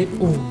mo mọ̀ pé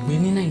o ò gbé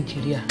ní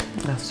Nàìjíríà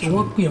so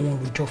wọ́n pè ẹ̀wọ̀n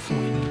rojọ́ fún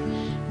ẹ ní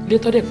ilé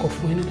tọ́dẹ̀ kọ̀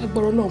fún ẹ ní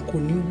lágbára Ọlọ́run kò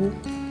ní wó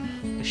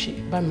ẹ ṣé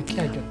bá mi kí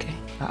Àjọkẹ́.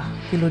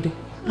 kí ló dé.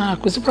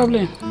 kò sí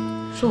problem.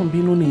 ṣé ò ń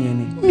bínú nìyẹn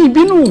ni. mi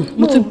bínú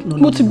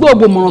mo ti gbọ́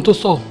ọgbọ́n mọ̀ràn tó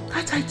sọ.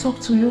 Can't I talk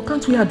to you?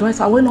 Can't we advise?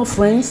 Are we not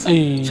friends?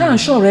 ṣé à ń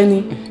ṣọ̀rẹ́ ni.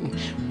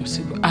 mo sì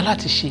gbọ́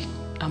aláti ṣe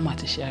a máa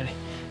ti ṣe ààrẹ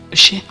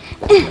ṣe.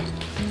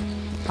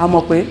 a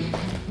mọ̀ pé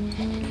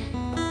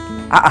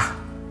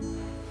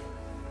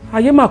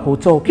ayé mà kò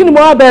tọ́ kí ni mo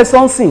wá bẹ́ẹ̀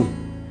sọ́nsìn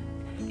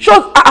ṣó.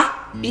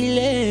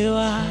 ilé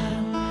wa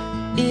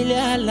ilé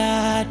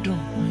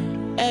aládùn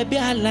ẹbí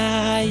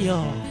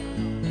aláyọ̀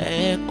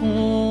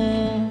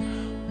ẹkún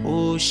ò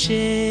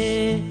ṣe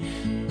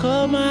kó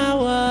má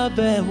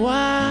wọbẹ̀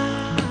wá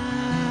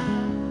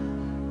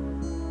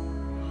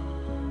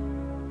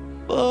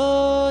bó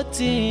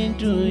ti ń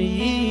dùn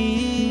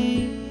yìí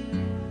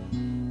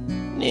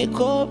ni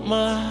kó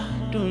máa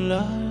dùn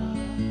lọ.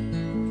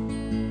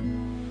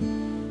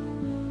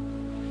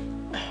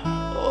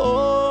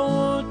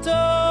 ohun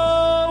tó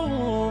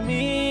wù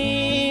mí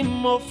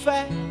mo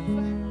fẹ́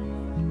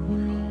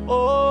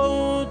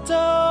ohun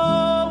tó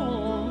wù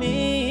mí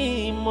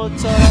mo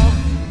tọrọ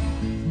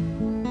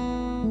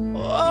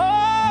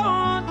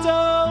ohun tó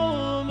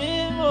wù mí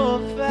mo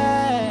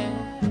fẹ́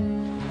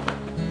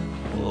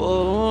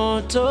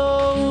ohun tó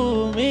wù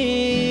mí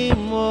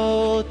mo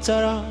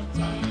tọrọ.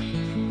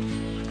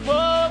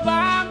 mo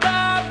bá ń gbọ́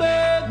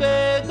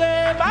gbégbégbé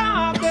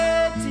báwọn pé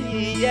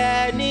tìyẹ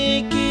ní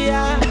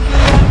kíákíá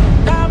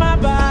ká má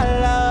bàa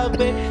lọ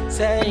gbé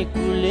sẹ́yìn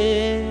kùlé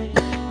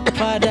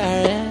fádà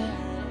rẹ̀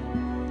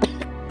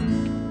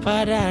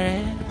fádà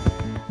rẹ̀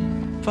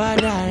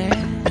fádà rẹ̀.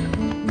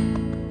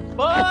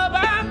 bó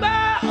bá ń gbọ́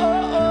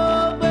òó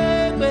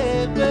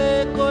gbégbégbé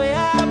kò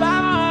yá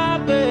báwọn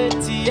pé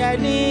tìyẹ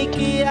ní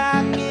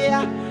kíákíá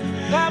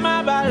ká má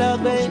bàa lọ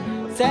gbé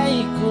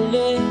sẹ́yìn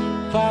kùlé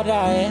fádà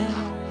rẹ̀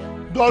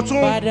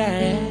Dọ̀tun fádà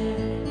rẹ̀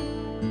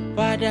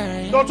fádà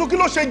rẹ̀. Dọ̀tun kí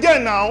ló ṣe jẹ́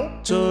náà.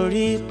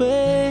 torí pé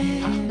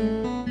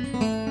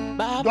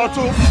bàbá.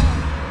 Dọ̀tun.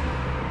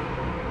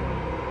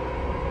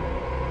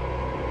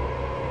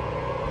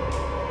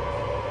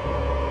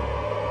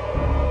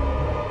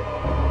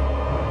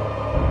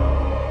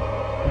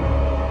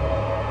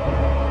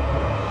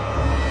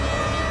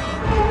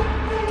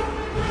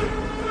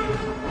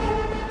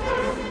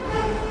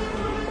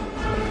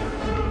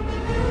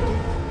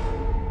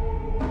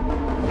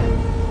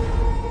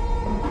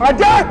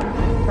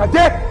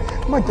 Adé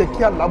má jẹ́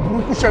kí àlá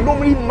burúkú ṣe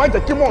lórí mi má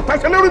jẹ́ kí mọ̀ ọ̀tá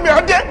ṣe lórí mi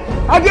Adé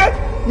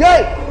yé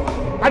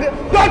Adé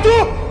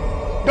Dọ̀tun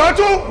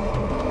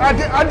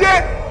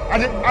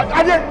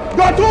Adé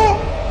Dọ̀tun.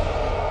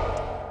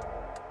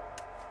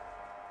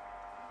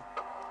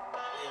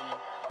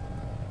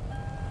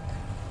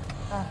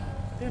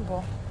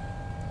 Bimbo.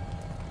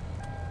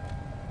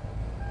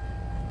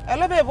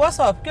 Hello babe, what's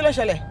up? Kí ló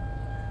ṣẹlẹ̀?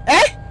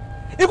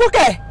 Ikú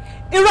kẹ̀,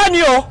 irọ́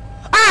ni o.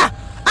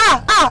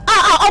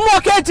 Ọmọ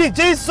kejì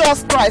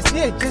Jesus Christ.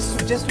 Yeah,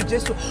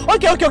 Jésù.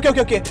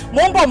 Okay.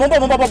 Mo ń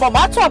bọ̀.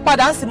 Màá tọ̀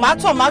padà ń sìn, màá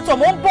tọ̀.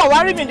 Mo ń bọ̀,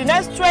 wá rí mi in the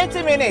next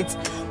 20 minutes.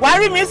 Wá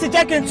rí mi sì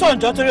jẹ́ kí n tọ̀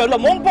ǹjọ́ torí Ọlọ́run.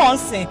 Mo ń bọ̀ ń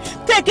sìn.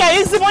 Take it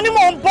easy, mo ní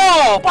mò ń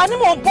bọ̀. Wá ní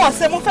mò ń bọ̀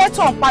ṣe mo fẹ́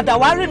tọ̀ padà.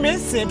 Wá rí mi ń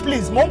sìn,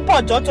 please. Mo ń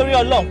bọ̀ ǹjọ́ torí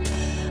Ọlọ́run.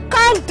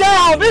 Calm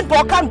down,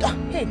 Bimbo, calm down.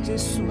 Hey,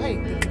 Jésù, hey,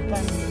 bá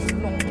mi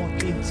lọ́mọ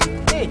kejì.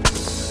 Hey.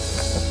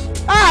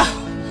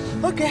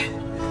 Okay.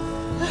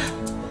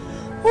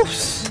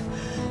 Oops.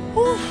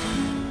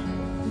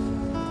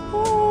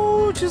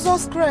 Oh,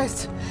 Jesus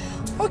Christ.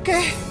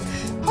 Okay.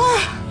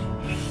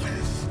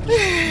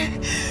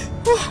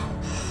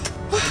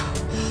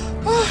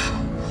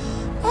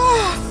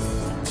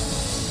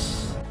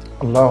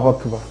 Allahu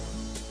Akbar.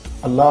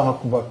 Allahu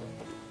Akbar.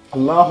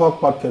 Allahu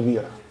Akbar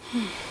kabira.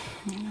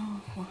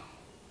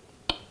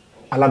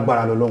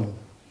 Alágbára lọ́lọ́run.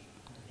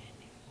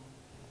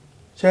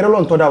 Ṣé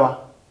Ọlọ́run tó dá wa?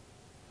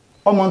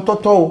 Ọmọ ń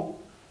tọ́tọ́ o.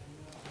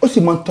 Ó sì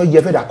mọ ń tọ́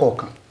yẹ fẹ́ dà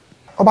kọ̀ọ̀kan.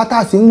 ọba tá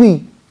a sì ń wí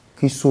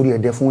kì í sórí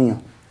ẹ̀dẹ̀ fún yàn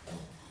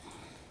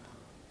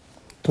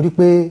torí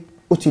pé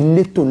ó ti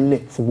létò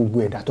ńlẹ̀ fún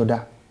gbogbo ẹ̀dá tó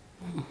dá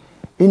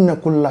inna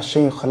kulla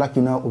shay'in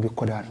khalaqnahu bi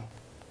qadarin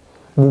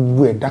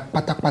gbogbo ẹ̀dá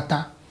pátápátá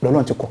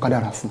lọ́lọ́run ti kọ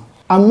kádàrá fún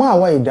àmọ́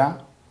àwa ẹ̀dá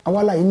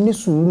àwa láì ní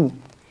sùúrù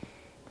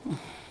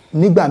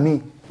nígbà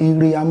míì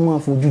ire a máa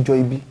fojú jọ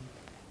ibi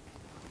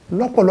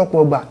lọ́pọ̀lọpọ̀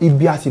ọgbà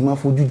ibi a sì máa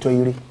fojú jọ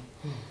ire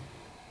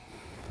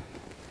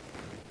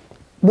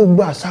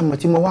gbogbo àsámọ̀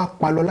tí mo wá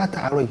pa lọ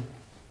látàárọ̀ yìí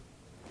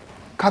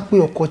ká pé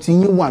ọkọ tí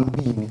yín wà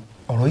níbí ni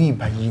ọ̀rọ̀ yìí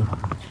bá yé wa.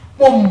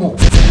 mo mọ̀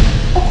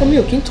ọkọ mi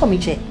ò kí ń tọ̀ mí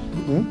jẹ.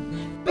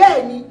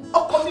 bẹ́ẹ̀ ni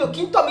ọkọ mi ò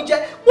kí ń tọ̀ mí jẹ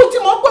mo ti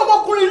mọ̀ pé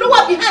ọmọkùnrin ló wà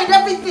behind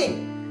everything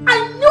I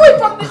knew it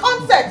from the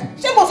onset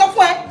ṣé mo sọ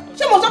fún ẹ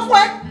ṣé mo sọ fún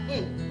ẹ.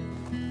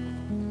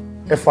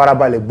 ẹ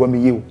farabalẹ̀ gbọ́ mi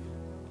yé o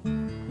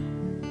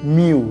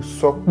mi ò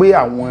sọ pé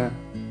àwọn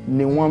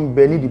ni wọ́n ń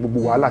bẹ nídìí gbogbo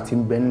wàhálà tí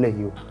ń bẹ ńlẹ̀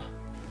yìí o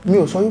mi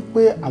ò sọ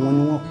wípé àwọn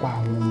ni wọ́n pa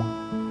àwọn ọmọ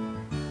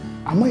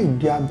àmọ́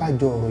ìdí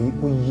abájọ ọ̀rọ̀ yìí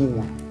ó yé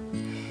wọn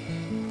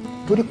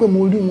torí pé mo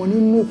rí wọn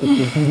nínú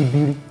òkùnkùn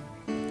biribiri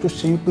tó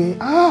ṣe wípé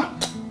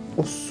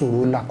ó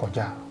ṣòro là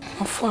kọjá.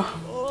 afa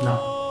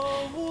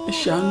ẹ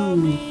ṣàánú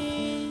mi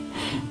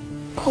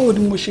báwo ni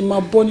mo ṣe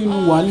máa bọ́ nínú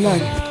wàhálà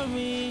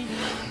yìí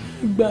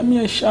ìgbà mi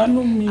ẹ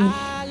ṣàánú mi.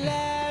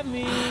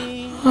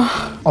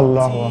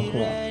 Allahu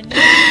Akbar.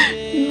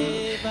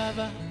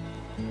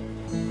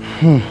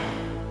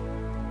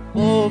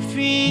 Mo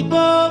fi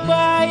gbogbo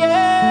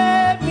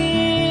ayé mi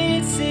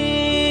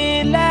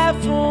sílẹ̀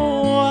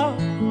fún ọ.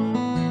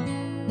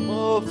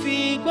 Mo fi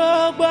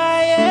gbogbo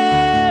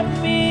ayé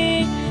mi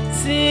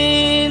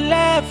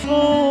sílẹ̀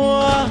fún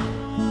ọ.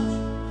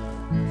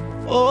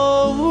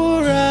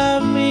 Òwúrọ̀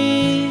mi,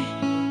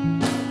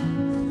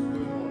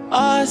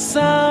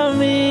 ọ̀sán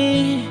mi,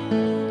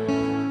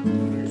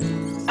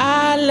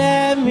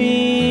 alẹ́ mi,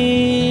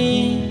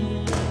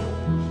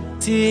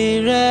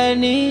 tìrẹ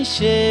ní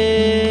ṣe.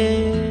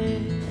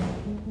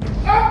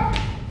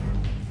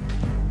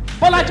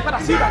 Bọ́lájí padà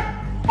sí ibà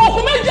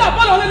ọkùn méjì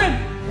àbọ̀lọ̀ lélẹ̀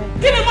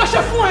kí ni mo ṣe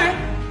fún ẹ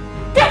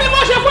kí ni mo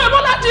ṣe fún ẹ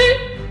Bọ́lájí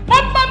mo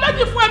bá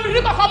méjì fún ẹbí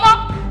rí kankan mọ́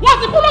wọ́n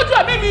ti kú lójú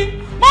ẹ̀mí mi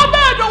mo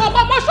bẹ́ẹ̀ dòwò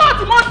kan mo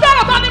ṣọ́ọ̀tì mo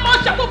dẹ́rọ̀ tán ni mo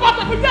ṣe tó bọ́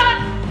tẹ̀mí jẹ́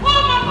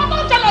ọmọ nǹkan tó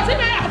ń ṣẹlẹ̀ sí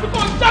mi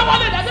àfikún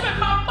jáwọ́lé ìdájí mi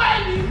máa pa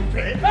ẹ̀ ní.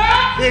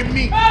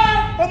 èmi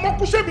ọmọ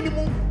kúṣẹ́ mi ni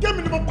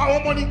mo pa àwọn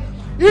ọmọ ni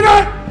ire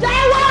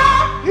jẹ́wọ́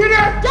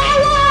ire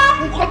jẹ́wọ́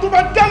nǹkan tó bá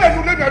dálẹ̀ nù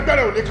lẹ́nu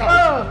ẹgbẹ́rẹ́ ò lè kà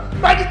ó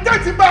bàdí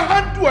tẹ́tí bá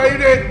handle ẹ̀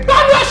ire.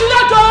 báwo ṣe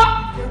lẹ́jọ́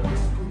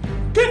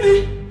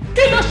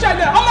kí ló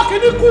ṣẹlẹ̀ ọmọ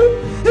kìíní kú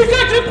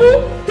ìkejì kú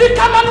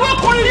ìkànnà ni wọ́n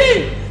kọrin yìí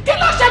kí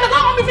ló ṣẹlẹ̀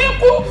táwọn mi fi ń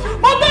kú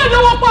mo bẹ́ẹ̀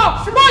lọ́wọ́ pọ̀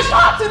mo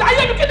ṣọ́ọ̀tì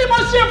láyé mi kí ni mo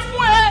ṣe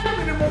fún ẹ.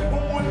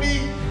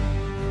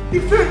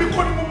 ìfẹ́ mi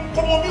kọ́ ni mo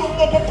kọ́ mọ mi ò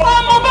mọ kọ́kọ́.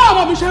 ọmọ bá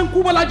àwọn mi ṣe ń kú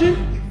Bọ́lájí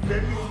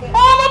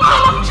ọmọ bá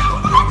àwọn mi ṣe ń kú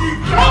Bọ́lájí.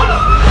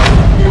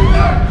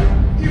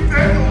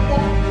 ìfẹ́ ni mo mọ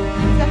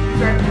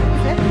ìfẹ́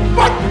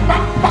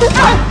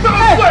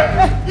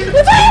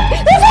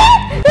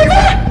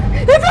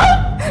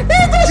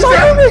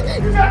sọ̀rọ̀ mi.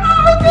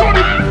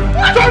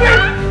 Sorry!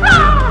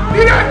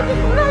 Ire!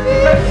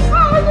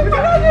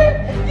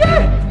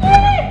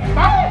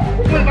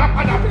 Máa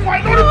padà fún ẹ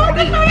lórí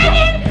kòrí.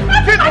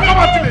 Kí ni ọmọ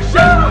bá ti lè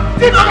ṣe?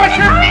 Kí ni ọmọ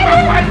ṣe fún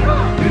bàbá yìí?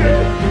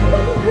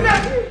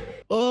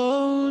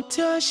 Ohun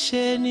tí ó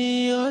ṣe ni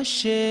ó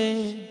ṣe.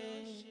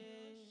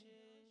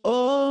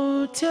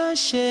 Ohun tí ó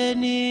ṣe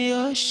ni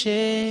ó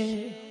ṣe.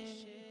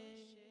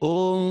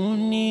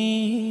 Òun ni.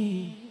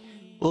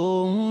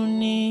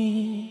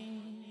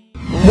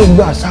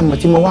 Gbogbo àsámọ̀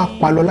tí mo wá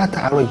pa lọ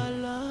látàárọ̀ yìí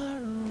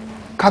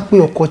ká pé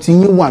ọkọ tí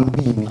yín wà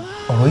níbí ni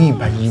ọ̀rọ̀ yìí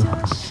bá yé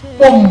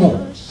wa. mo mọ̀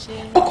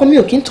ọkọ mi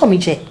ò kí ń tọ̀ mí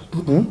jẹ.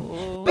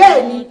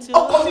 bẹ́ẹ̀ ni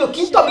ọkọ mi ò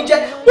kí ń tọ̀ mí jẹ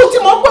mo ti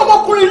mọ̀ pé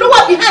ọmọkùnrin ló wà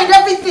behind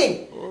everything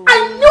I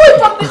knew it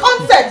from the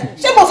onset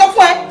ṣé mo sọ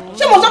fún ẹ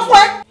ṣé mo sọ fún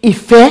ẹ.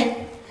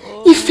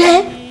 ìfẹ́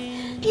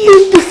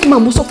leave this man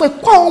mo sọ fún ẹ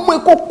kó àwọn ọmọ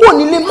ẹ̀kọ́ kúrò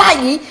nílé máa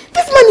yìí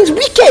this man is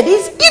wicked he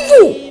is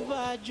evil.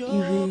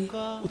 ire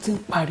o ti ń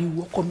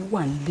pariwo ọkọ mi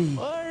wà nílé.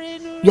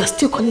 You are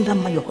still calling that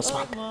man your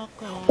husband.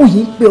 Ó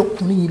yìí ń pe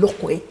ọkùnrin yìí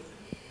lọ́kọ ẹ̀.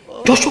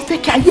 Joshua fẹ́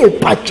kí ayé ẹ̀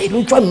bàjẹ́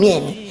lójú àmì ẹ̀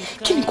ni.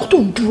 Kí ni kó tó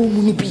ń dúró mú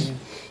níbí?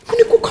 Mo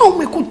ní kó káwọn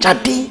ọmọ ẹ̀ kó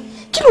jáde.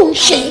 Kí ló ń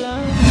ṣe?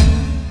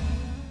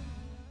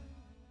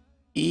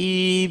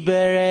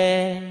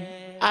 Ìbẹ̀rẹ̀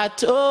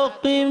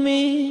àtòpin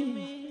mi,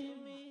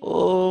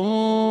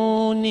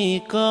 òun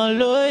nìkan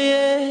ló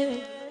yé.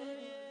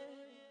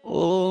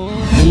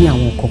 Ní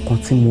àwọn kankan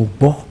tí mo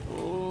gbọ́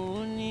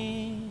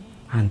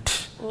and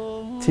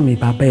tí mi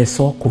bá bẹ́ẹ̀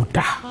sọ kò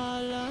dáa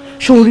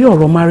ṣé orí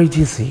ọ̀rọ̀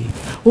marriages yìí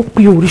ó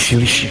pín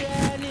oríṣiríṣi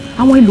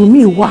àwọn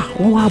ẹlòmíì wà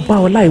wọ́n wá bá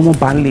ọ láì wọ́n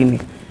bá ń lé ni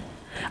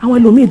àwọn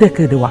ẹlòmíì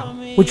dẹ̀kẹ̀dẹ̀ wà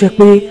ó jẹ́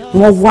pé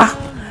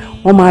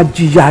wọ́n máa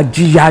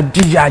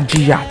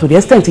jìyà to the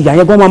extent ìyà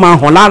yẹn gan máa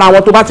hàn lára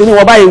wọn tó bá ti ní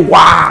wọn báyìí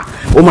wà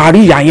ó máa rí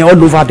ìyà yẹn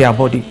all over their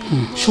body.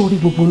 ṣé orí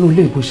gbogbo inú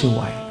ilé ìbò ṣe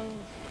wà ẹ́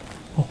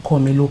ọkọ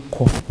mi ló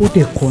kọ ó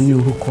dẹ̀ kọ ní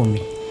orúkọ mi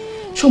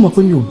ṣé o mọ̀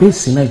pé mi ò bẹ́ẹ̀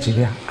sí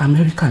Nàìjíríà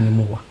Amẹ́ríkà ni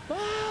mo wà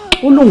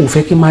ó lóun ò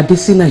fẹ́ kí n máa dé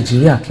sí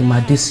Nàìjíríà kí n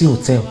máa dé sí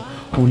hòtẹ́ẹ̀lì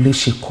ó lè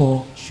ṣe kọ́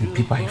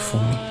ìbí báyìí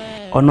fún mi.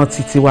 ọ̀nà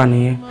títí wa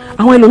nìyẹn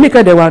àwọn ẹlòmíì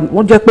kẹ́dẹ̀ wa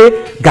wọ́n jẹ́ pé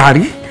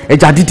gàrí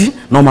ẹja dídí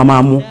náà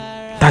máa mú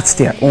that's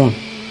their own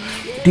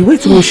the way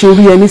tí mo ṣe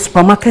rí ẹ ní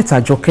supermarket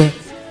Àjọkẹ́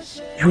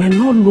you are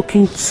not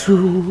looking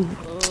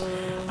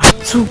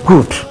too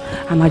good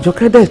and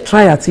Àjọkẹ́ dẹ̀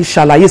try àti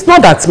ṣàlàyé it's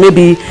not that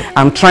maybe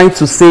I'm trying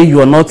to say you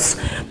are not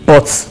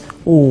but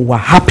oh wà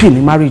happy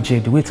ní marriage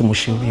the way tí mo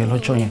ṣe rí ẹ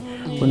lọ́jọ́ yẹn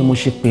ó ní mo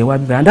ṣe pé wá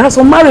bíbẹ̀ and there are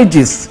some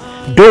marriages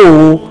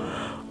though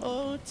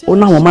ó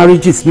láwọn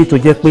marriages mi tó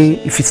jẹ́ pé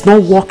if it's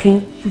not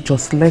working you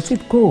just let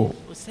it go.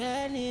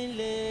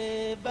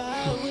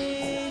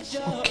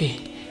 ok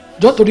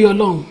jọ́ torí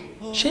Ọlọ́run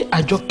ṣé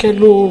Àjọkẹ́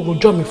ló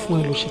rojọ́ mi fún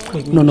ẹ ló ṣe pé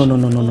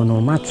mi.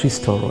 no má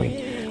twist ọ̀rọ̀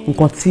yìí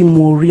nǹkan tí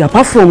mo rí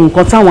apart from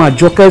nǹkan táwọn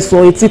Àjọkẹ́ sọ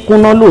etí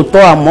kúnná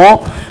lóòótọ́ àmọ́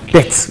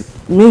but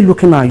me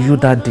looking at you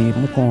that day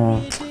mo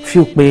kàn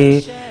feel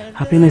pé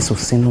happiness ò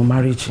sínú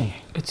marriage yẹn.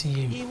 ó ti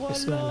yé mi kò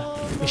sí wàhálà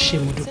ẹ ṣé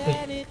mo dúpẹ́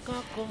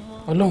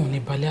Ọlọ́run ní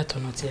balẹ̀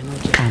àtọ̀nà tí ẹ náà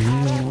jẹ́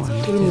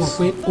torí mo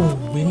pé o ò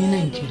gbé ní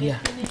Nàìjíríà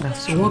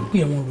tí wọ́n pè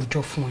ẹ̀wọ̀n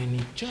rojọ́ fún ẹni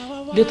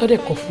létọ́dẹ̀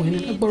kọ̀ fún ẹni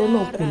lágbára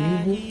náà kò ní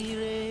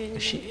wó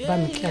ṣe bá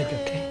mi kí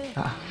Àjọkẹ́.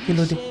 kí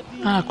ló dé.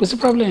 kò sí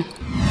problem.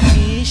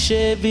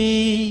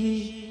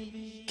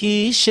 kì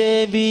í ṣe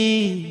bí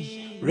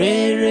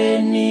rere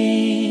ni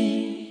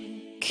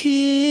kì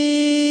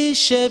í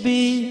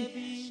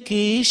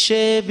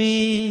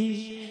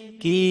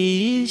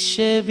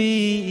ṣe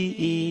bí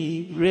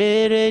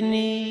rere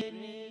ni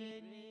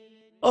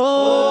ó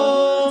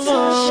mọ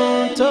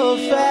tó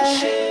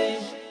fẹ́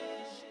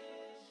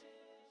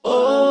ó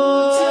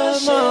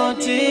mọ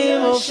tí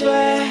mo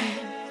fẹ́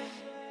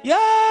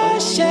yóò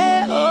ṣe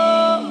ó.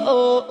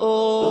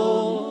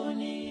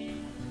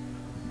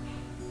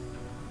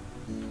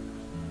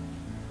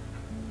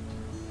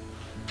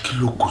 kí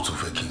ló kù tó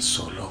fẹ́ kí n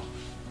sọ lọ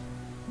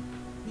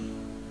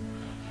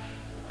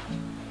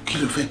kí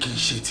ló fẹ́ kí n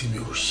ṣe tí mi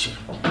ò ṣe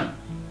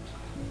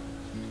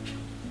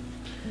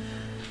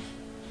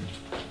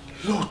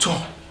lóòótọ́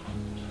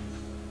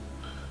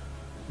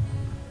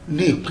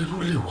ní ìpinnu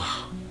lè wà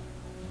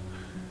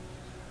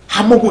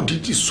àmọ́ mo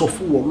dídì sọ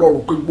fún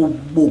Ọlọ́run pé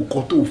gbogbo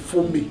nǹkan tó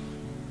fún mi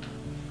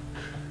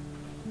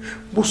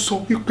mo sọ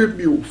wípé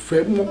mi ò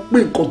fẹ́ mọ̀ pé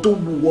nǹkan tó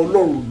wù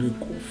Ọlọ́run ni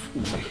kò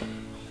fún mi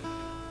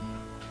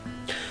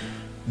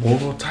mo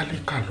rán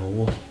tálíkà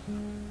lọ́wọ́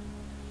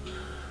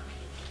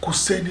kò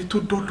sẹ́ni tó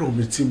dọ́dọ̀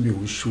mi tí mi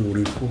ò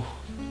ṣoore fún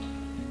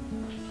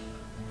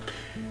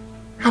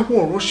àwọn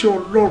ìránṣẹ́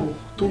Ọlọ́run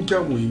tó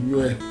jáwọn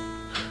èèyàn ẹ̀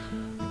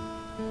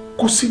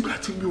kò sígbà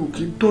tí mi ò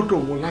kí ń dọ́dọ̀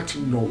wọn láti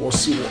nàwọ́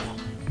sí wọn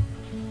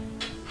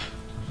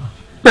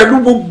pẹ̀lú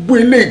gbogbo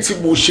eléyìí tí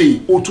mo ṣe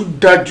ó tún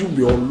dájú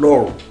mi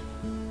Ọlọ́run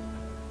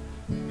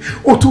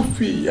ó tún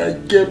fi ìyà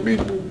jẹ mí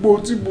gbogbo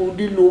tí mo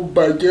nílò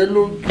bàjẹ́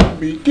lójú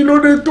mi kí ló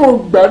dé tó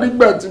gbà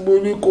nígbà tí mo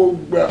ní kó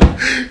gbà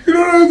kí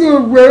ló dé tó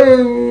gbà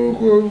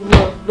kó gbà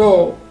náà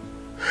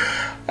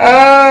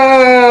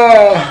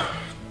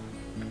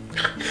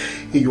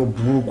èèyàn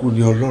burúkú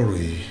ni Ọlọ́run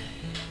yìí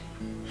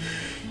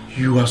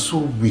you are so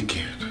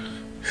wicked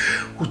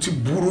ó ti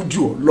burú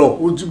jù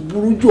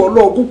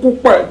Ọlọ́run kúkú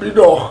pa ẹ̀mí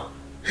náà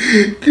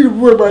kí ni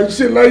mo máa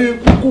ṣe láyé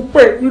kúkú pa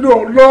ẹ̀mí náà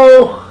lọ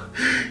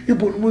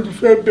ibo ni mo ti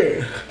fẹ́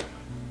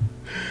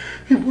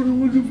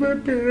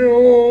bẹ̀rẹ̀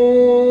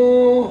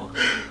ooo.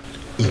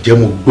 ǹjẹ́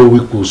mo gbọ́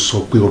wípé o sọ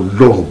pé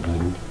Ọlọ́run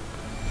burú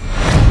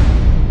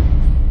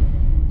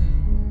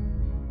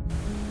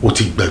o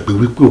ti gbàgbé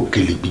wípé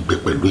òkèlè gbígbẹ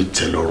pẹ̀lú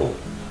ìtẹ́lọ́rùn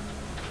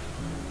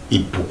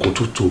ìbùkún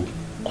tó tó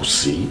kò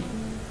sí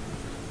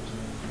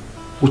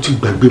o ti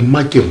gbàgbé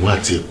májẹ̀mú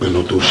àti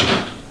ìpinnu tó ṣe.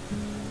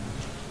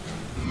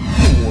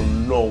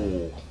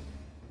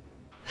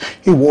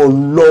 ìwọ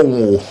Ọlọ́run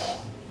o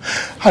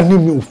a ní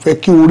mi ò fẹ́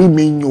kí orí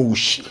mi yan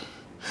òṣì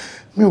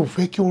mi ò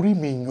fẹ́ kí orí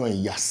mi yan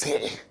ìyàsẹ́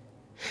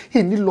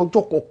ìní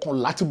lọ́jọ́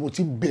kọkànlá tí mo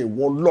ti bẹ̀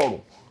ìwọ Ọlọ́run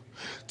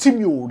tí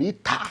mi ò rí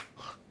ta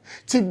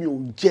tí mi ò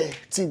jẹ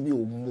tí mi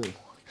ò mu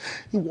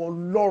ìwọ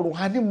Ọlọ́run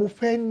a ní mo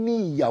fẹ́ ní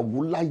ìyàwó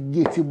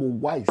láyé tí mo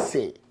wá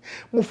ìṣe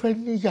mo fẹ́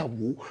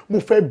níyàwó mo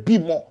fẹ́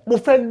bímọ mo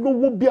fẹ́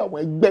lówó bí àwọn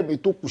ẹgbẹ́ mi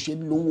tó kù ṣe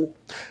lówó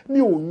mi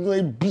ò yan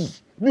ibi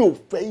mi ò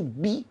fẹ́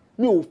ibi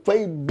mi ò fẹ́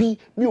ibi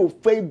mi ò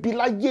fẹ́ ibi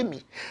láyé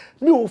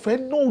mi ò fẹ́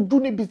ná ojú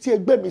níbi tí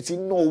ẹgbẹ́ mi ti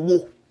ná owó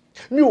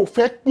mi ò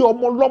fẹ́ pé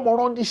ọmọ ọlọ́mọ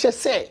rán níṣẹ́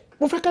sẹ́ẹ̀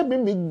mo fẹ́ kẹ́mi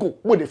mi gùn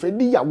mo lè fẹ́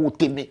níyàwó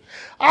tèmi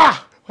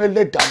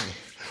ẹlẹ́dàá mi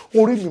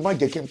orí mi má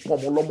jẹ́ kí n pọ̀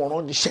ọmọ ọlọ́mọ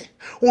rán níṣẹ́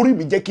orí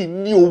mi jẹ́ kí n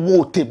ní owó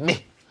tèmi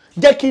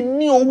jẹ́ kí n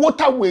ní owó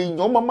táwọn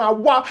èèyàn máa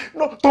wá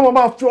tó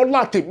máa fi ọlá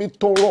tèmi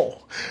tọrọ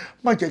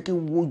má jẹ́ kí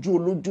n wojú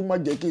olójú má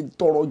jẹ́ kí n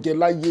tọrọ jẹ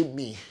láyé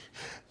mi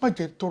má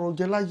jẹ́ tọrọ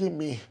jẹ láyé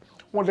mi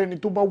wọ́n lẹ́ni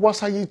tó bá wá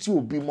sáyé tí ò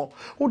bímọ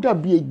ó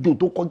dàbí ejò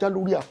tó kọjá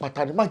lórí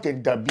àpáta ni má jẹ́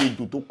dàbí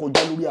ejò tó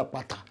kọjá lórí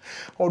àpáta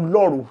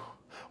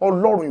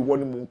Ọlọ́run ìwọ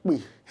ni mò ń pè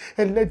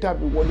ẹlẹ́dàá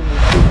mi ìwọ ni mò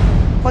ń pè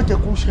má jẹ́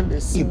kó ṣẹlẹ̀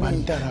sí mi. ìbá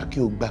dára kí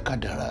o gba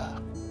kádàrá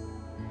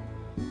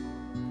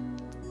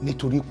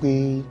nítorí pé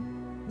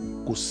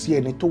kò sí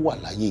ẹni tó wà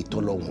láyé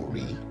ìtọ́lọ́run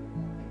rí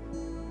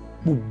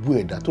gbogbo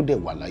ẹ̀dá tó dẹ̀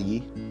wà láyé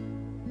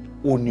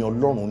ó ní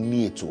Ọlọ́run ní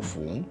ètò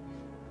fún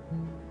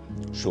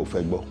ṣó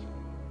fẹ́ gbọ́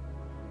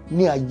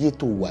ní ayé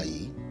tó wà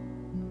yìí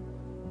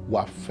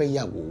wàá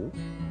fẹ́yàwó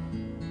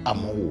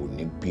àmọ́ ò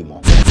ní bímọ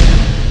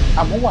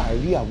àmọ́ wàá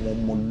rí àwọn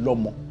ọmọ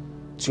lọ́mọ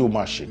tí ó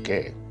máa ṣèkẹ́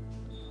ẹ̀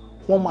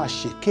wọ́n máa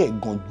ṣèkẹ́ ẹ̀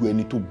gan ju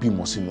ẹni tó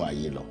bímọ sínú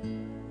ayé lọ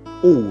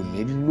o ò ní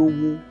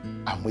lówó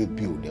àmọ́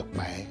ebi ò ní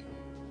pa ẹ́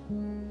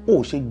o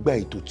ò ṣe gba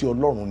ètò tí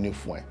Ọlọ́run ní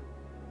fún ẹ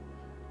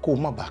kó o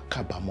má bàa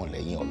kábàámọ̀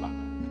lẹ́yìn ọ̀la.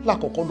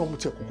 Lákọ̀ọ́kọ́ náà mo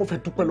ti kọ́kọ́ fẹ́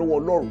dúpẹ́ lọ́wọ́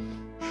Ọlọ́run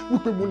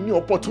wípé mo ní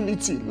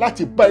opportunity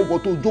láti bá ìwọ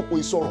tó jókòó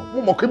ìsọ̀rọ̀ mo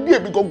mọ̀ pé bí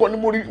èmi gangan ni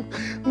mo rí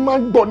máa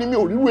ń gbọ́ ní mi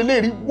ò ríru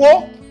eléyìí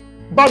wọ́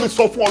bá mi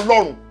sọ fún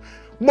Ọlọ́run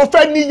mo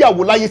fẹ́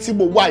níyàwó láyé tí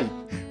mo wà yìí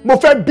mo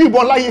fẹ́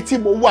bímọ láyé tí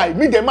mo wà yìí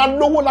mi dẹ̀ máa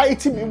lówó láyé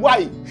tí mi wà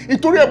yìí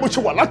ìtorí ẹ̀ mo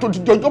ṣe wà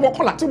látòjújọ ọjọ́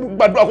mọ́kànlá tí mo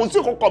gbàdúrà kò sí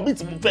kankan mi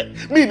tí mo fẹ́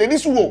mi ì lè ní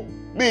sùwò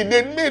mi ì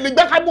lè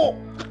gbákábọ̀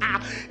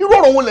irú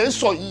ọ̀rọ̀ wo lẹ̀ ń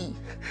sọ yìí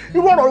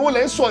irú ọ̀rọ̀ wo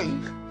lẹ̀ ń sọ yìí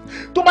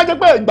tó bá jẹ́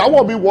pé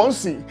ìgbàwọ̀ mi wọ́n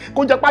sì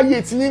kó jẹ́ pé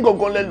ayé tí yín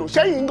gangan lẹ lò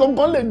ṣẹ́yìn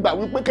gangan lè gbà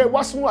wípé kẹ́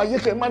wá sínú ayé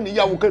kẹ́ má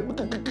níyàwó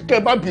kẹ́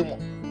bá bímọ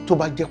tó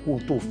bá jẹ́ pé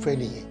ohun tó fẹ́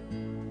nìyẹn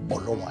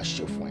Ọlọ́run á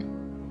ṣe fún ẹ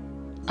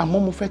àmọ́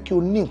mo fẹ́ kí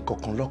o ní nǹkan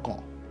kan lọ́kàn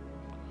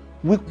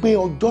wípé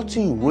ọjọ́ tí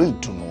ìró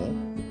ìdùnnú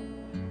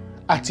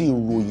àti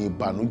ìròyìn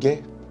ìbànújẹ́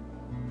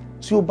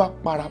tí ó bá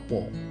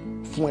parapọ̀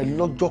fún ẹ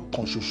lọ́jọ́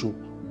kan ṣoṣo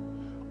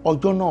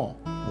ọjọ́ náà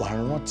wàá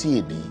rántí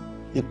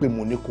èdè pé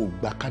mo ní kó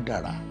gba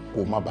kádàrá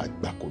kó má bàa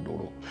gbà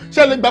kodoro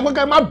ṣé lè gbà pé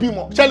ká má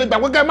bímọ ṣé lè gbà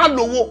pé ká má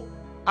lówó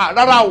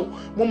rárá o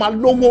mo máa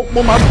lówó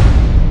mo máa.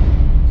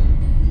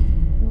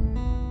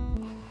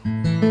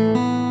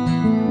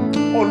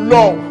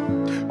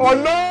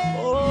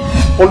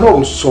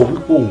 Ọlọ́run sọ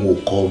wípé òun ò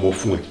kọ ọmọ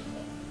fún ẹ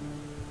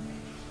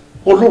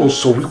Ọlọ́run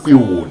sọ wípé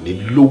o ò ní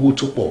lówó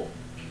tó pọ̀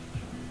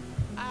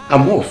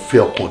àmọ́ ọ̀fẹ́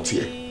ọkàn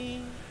tiẹ̀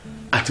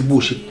àti bó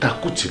ṣe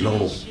takùtì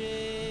lọ́rùn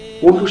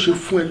ó ló ṣe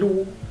fún ẹ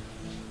lówó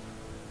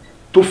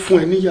tó fún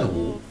ẹ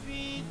níyàwó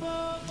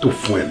tó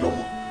fún ẹ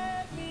lọ́mọ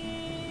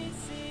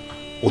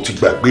o ti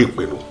gbàgbé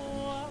ìpinnu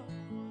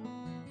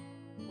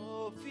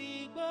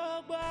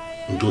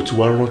ǹjọ́ tí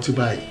wàá rántí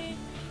báyìí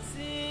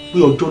pé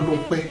ọjọ́ ló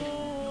pẹ́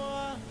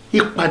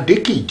ìpàdé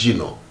kì í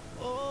jìnnà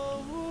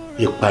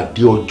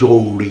ìpàdé ọjọ́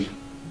orí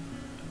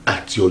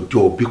àti ọjọ́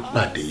òbí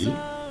pàdé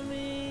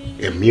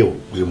ẹ̀mí ò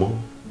gbé mọ́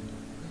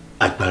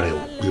agbára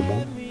ò gbé mọ́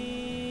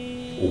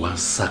ó wá ń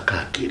sá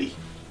káàkiri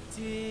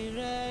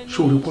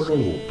sórí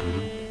bọ́lọ́run ò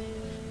burú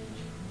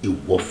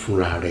ìwọ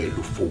fúnra rẹ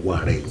ló fọwọ́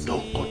ara ẹ̀ yan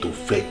nǹkan tó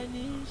fẹ́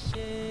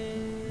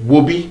wo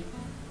bí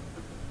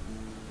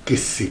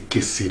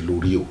késekése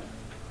lórí o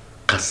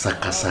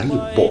kàsàkàsà yìí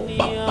bọ̀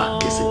bàbá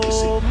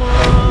késekése.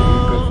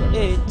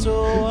 ètò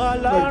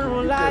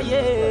Ọlọ́run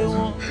láyé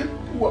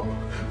wọn.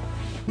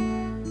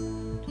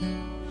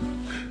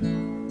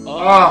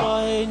 ọ̀pọ̀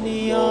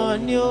ènìyàn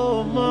ni ó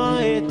mọ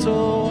ètò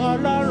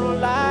Ọlọ́run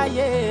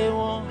láyé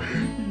wọn.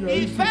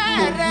 ìfẹ́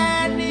rẹ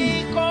ni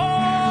kò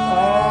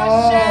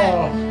ṣe.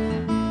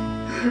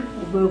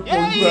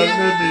 ìfẹ́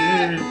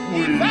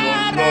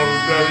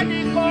rẹ ni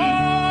kò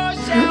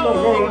ṣe.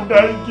 Ọlọ́run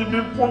dáríjì mi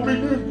fún mi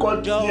ní nǹkan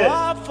tiẹ̀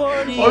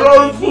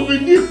Ọlọ́run fún mi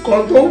ní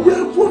nǹkan tó wẹ́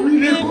fún mi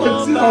ní nǹkan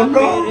tí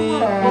Ọlọ́run.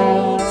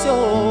 tí ò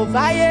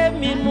bá yé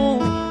mi mú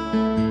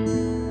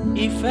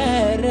ìfẹ́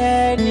rẹ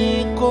ni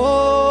kò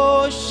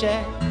ṣe.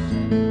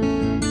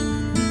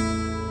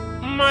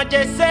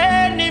 mọ̀jẹ̀sẹ̀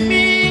ni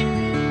mí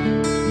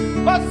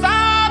kò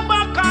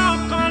sọ́gbọ́n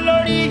kankan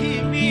lórí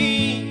mi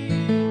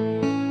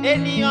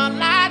ènìyàn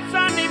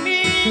lásán ni mí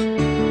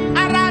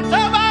ara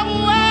tó bá wù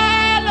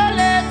ẹ́ ló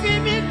lè fi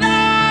mí dá.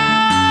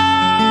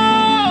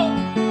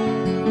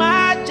 má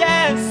jẹ́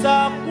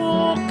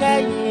sọkún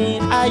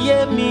kẹ́yìn ayé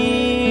mi.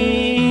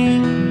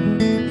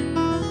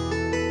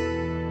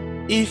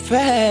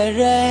 ìfẹ́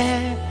rẹ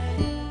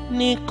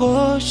ni kò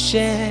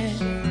ṣe.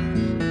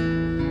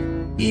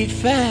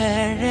 ìfẹ́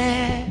rẹ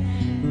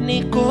ni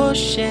kò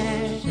ṣe.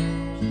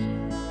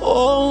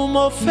 ohun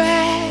mo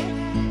fẹ́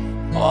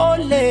ó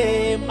lè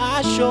má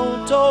ṣohun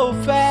tó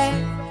fẹ́.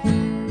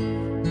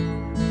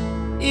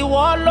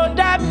 ìwọ ló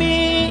dá mi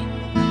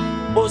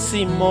ó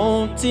sì mọ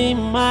ohun tí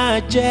máa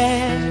jẹ́.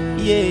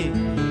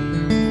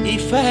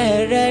 ìfẹ́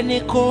rẹ ni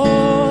kò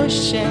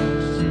ṣe.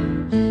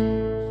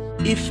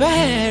 ìfẹ́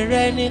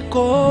rẹ ni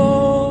kò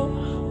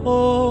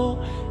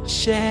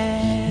ṣe.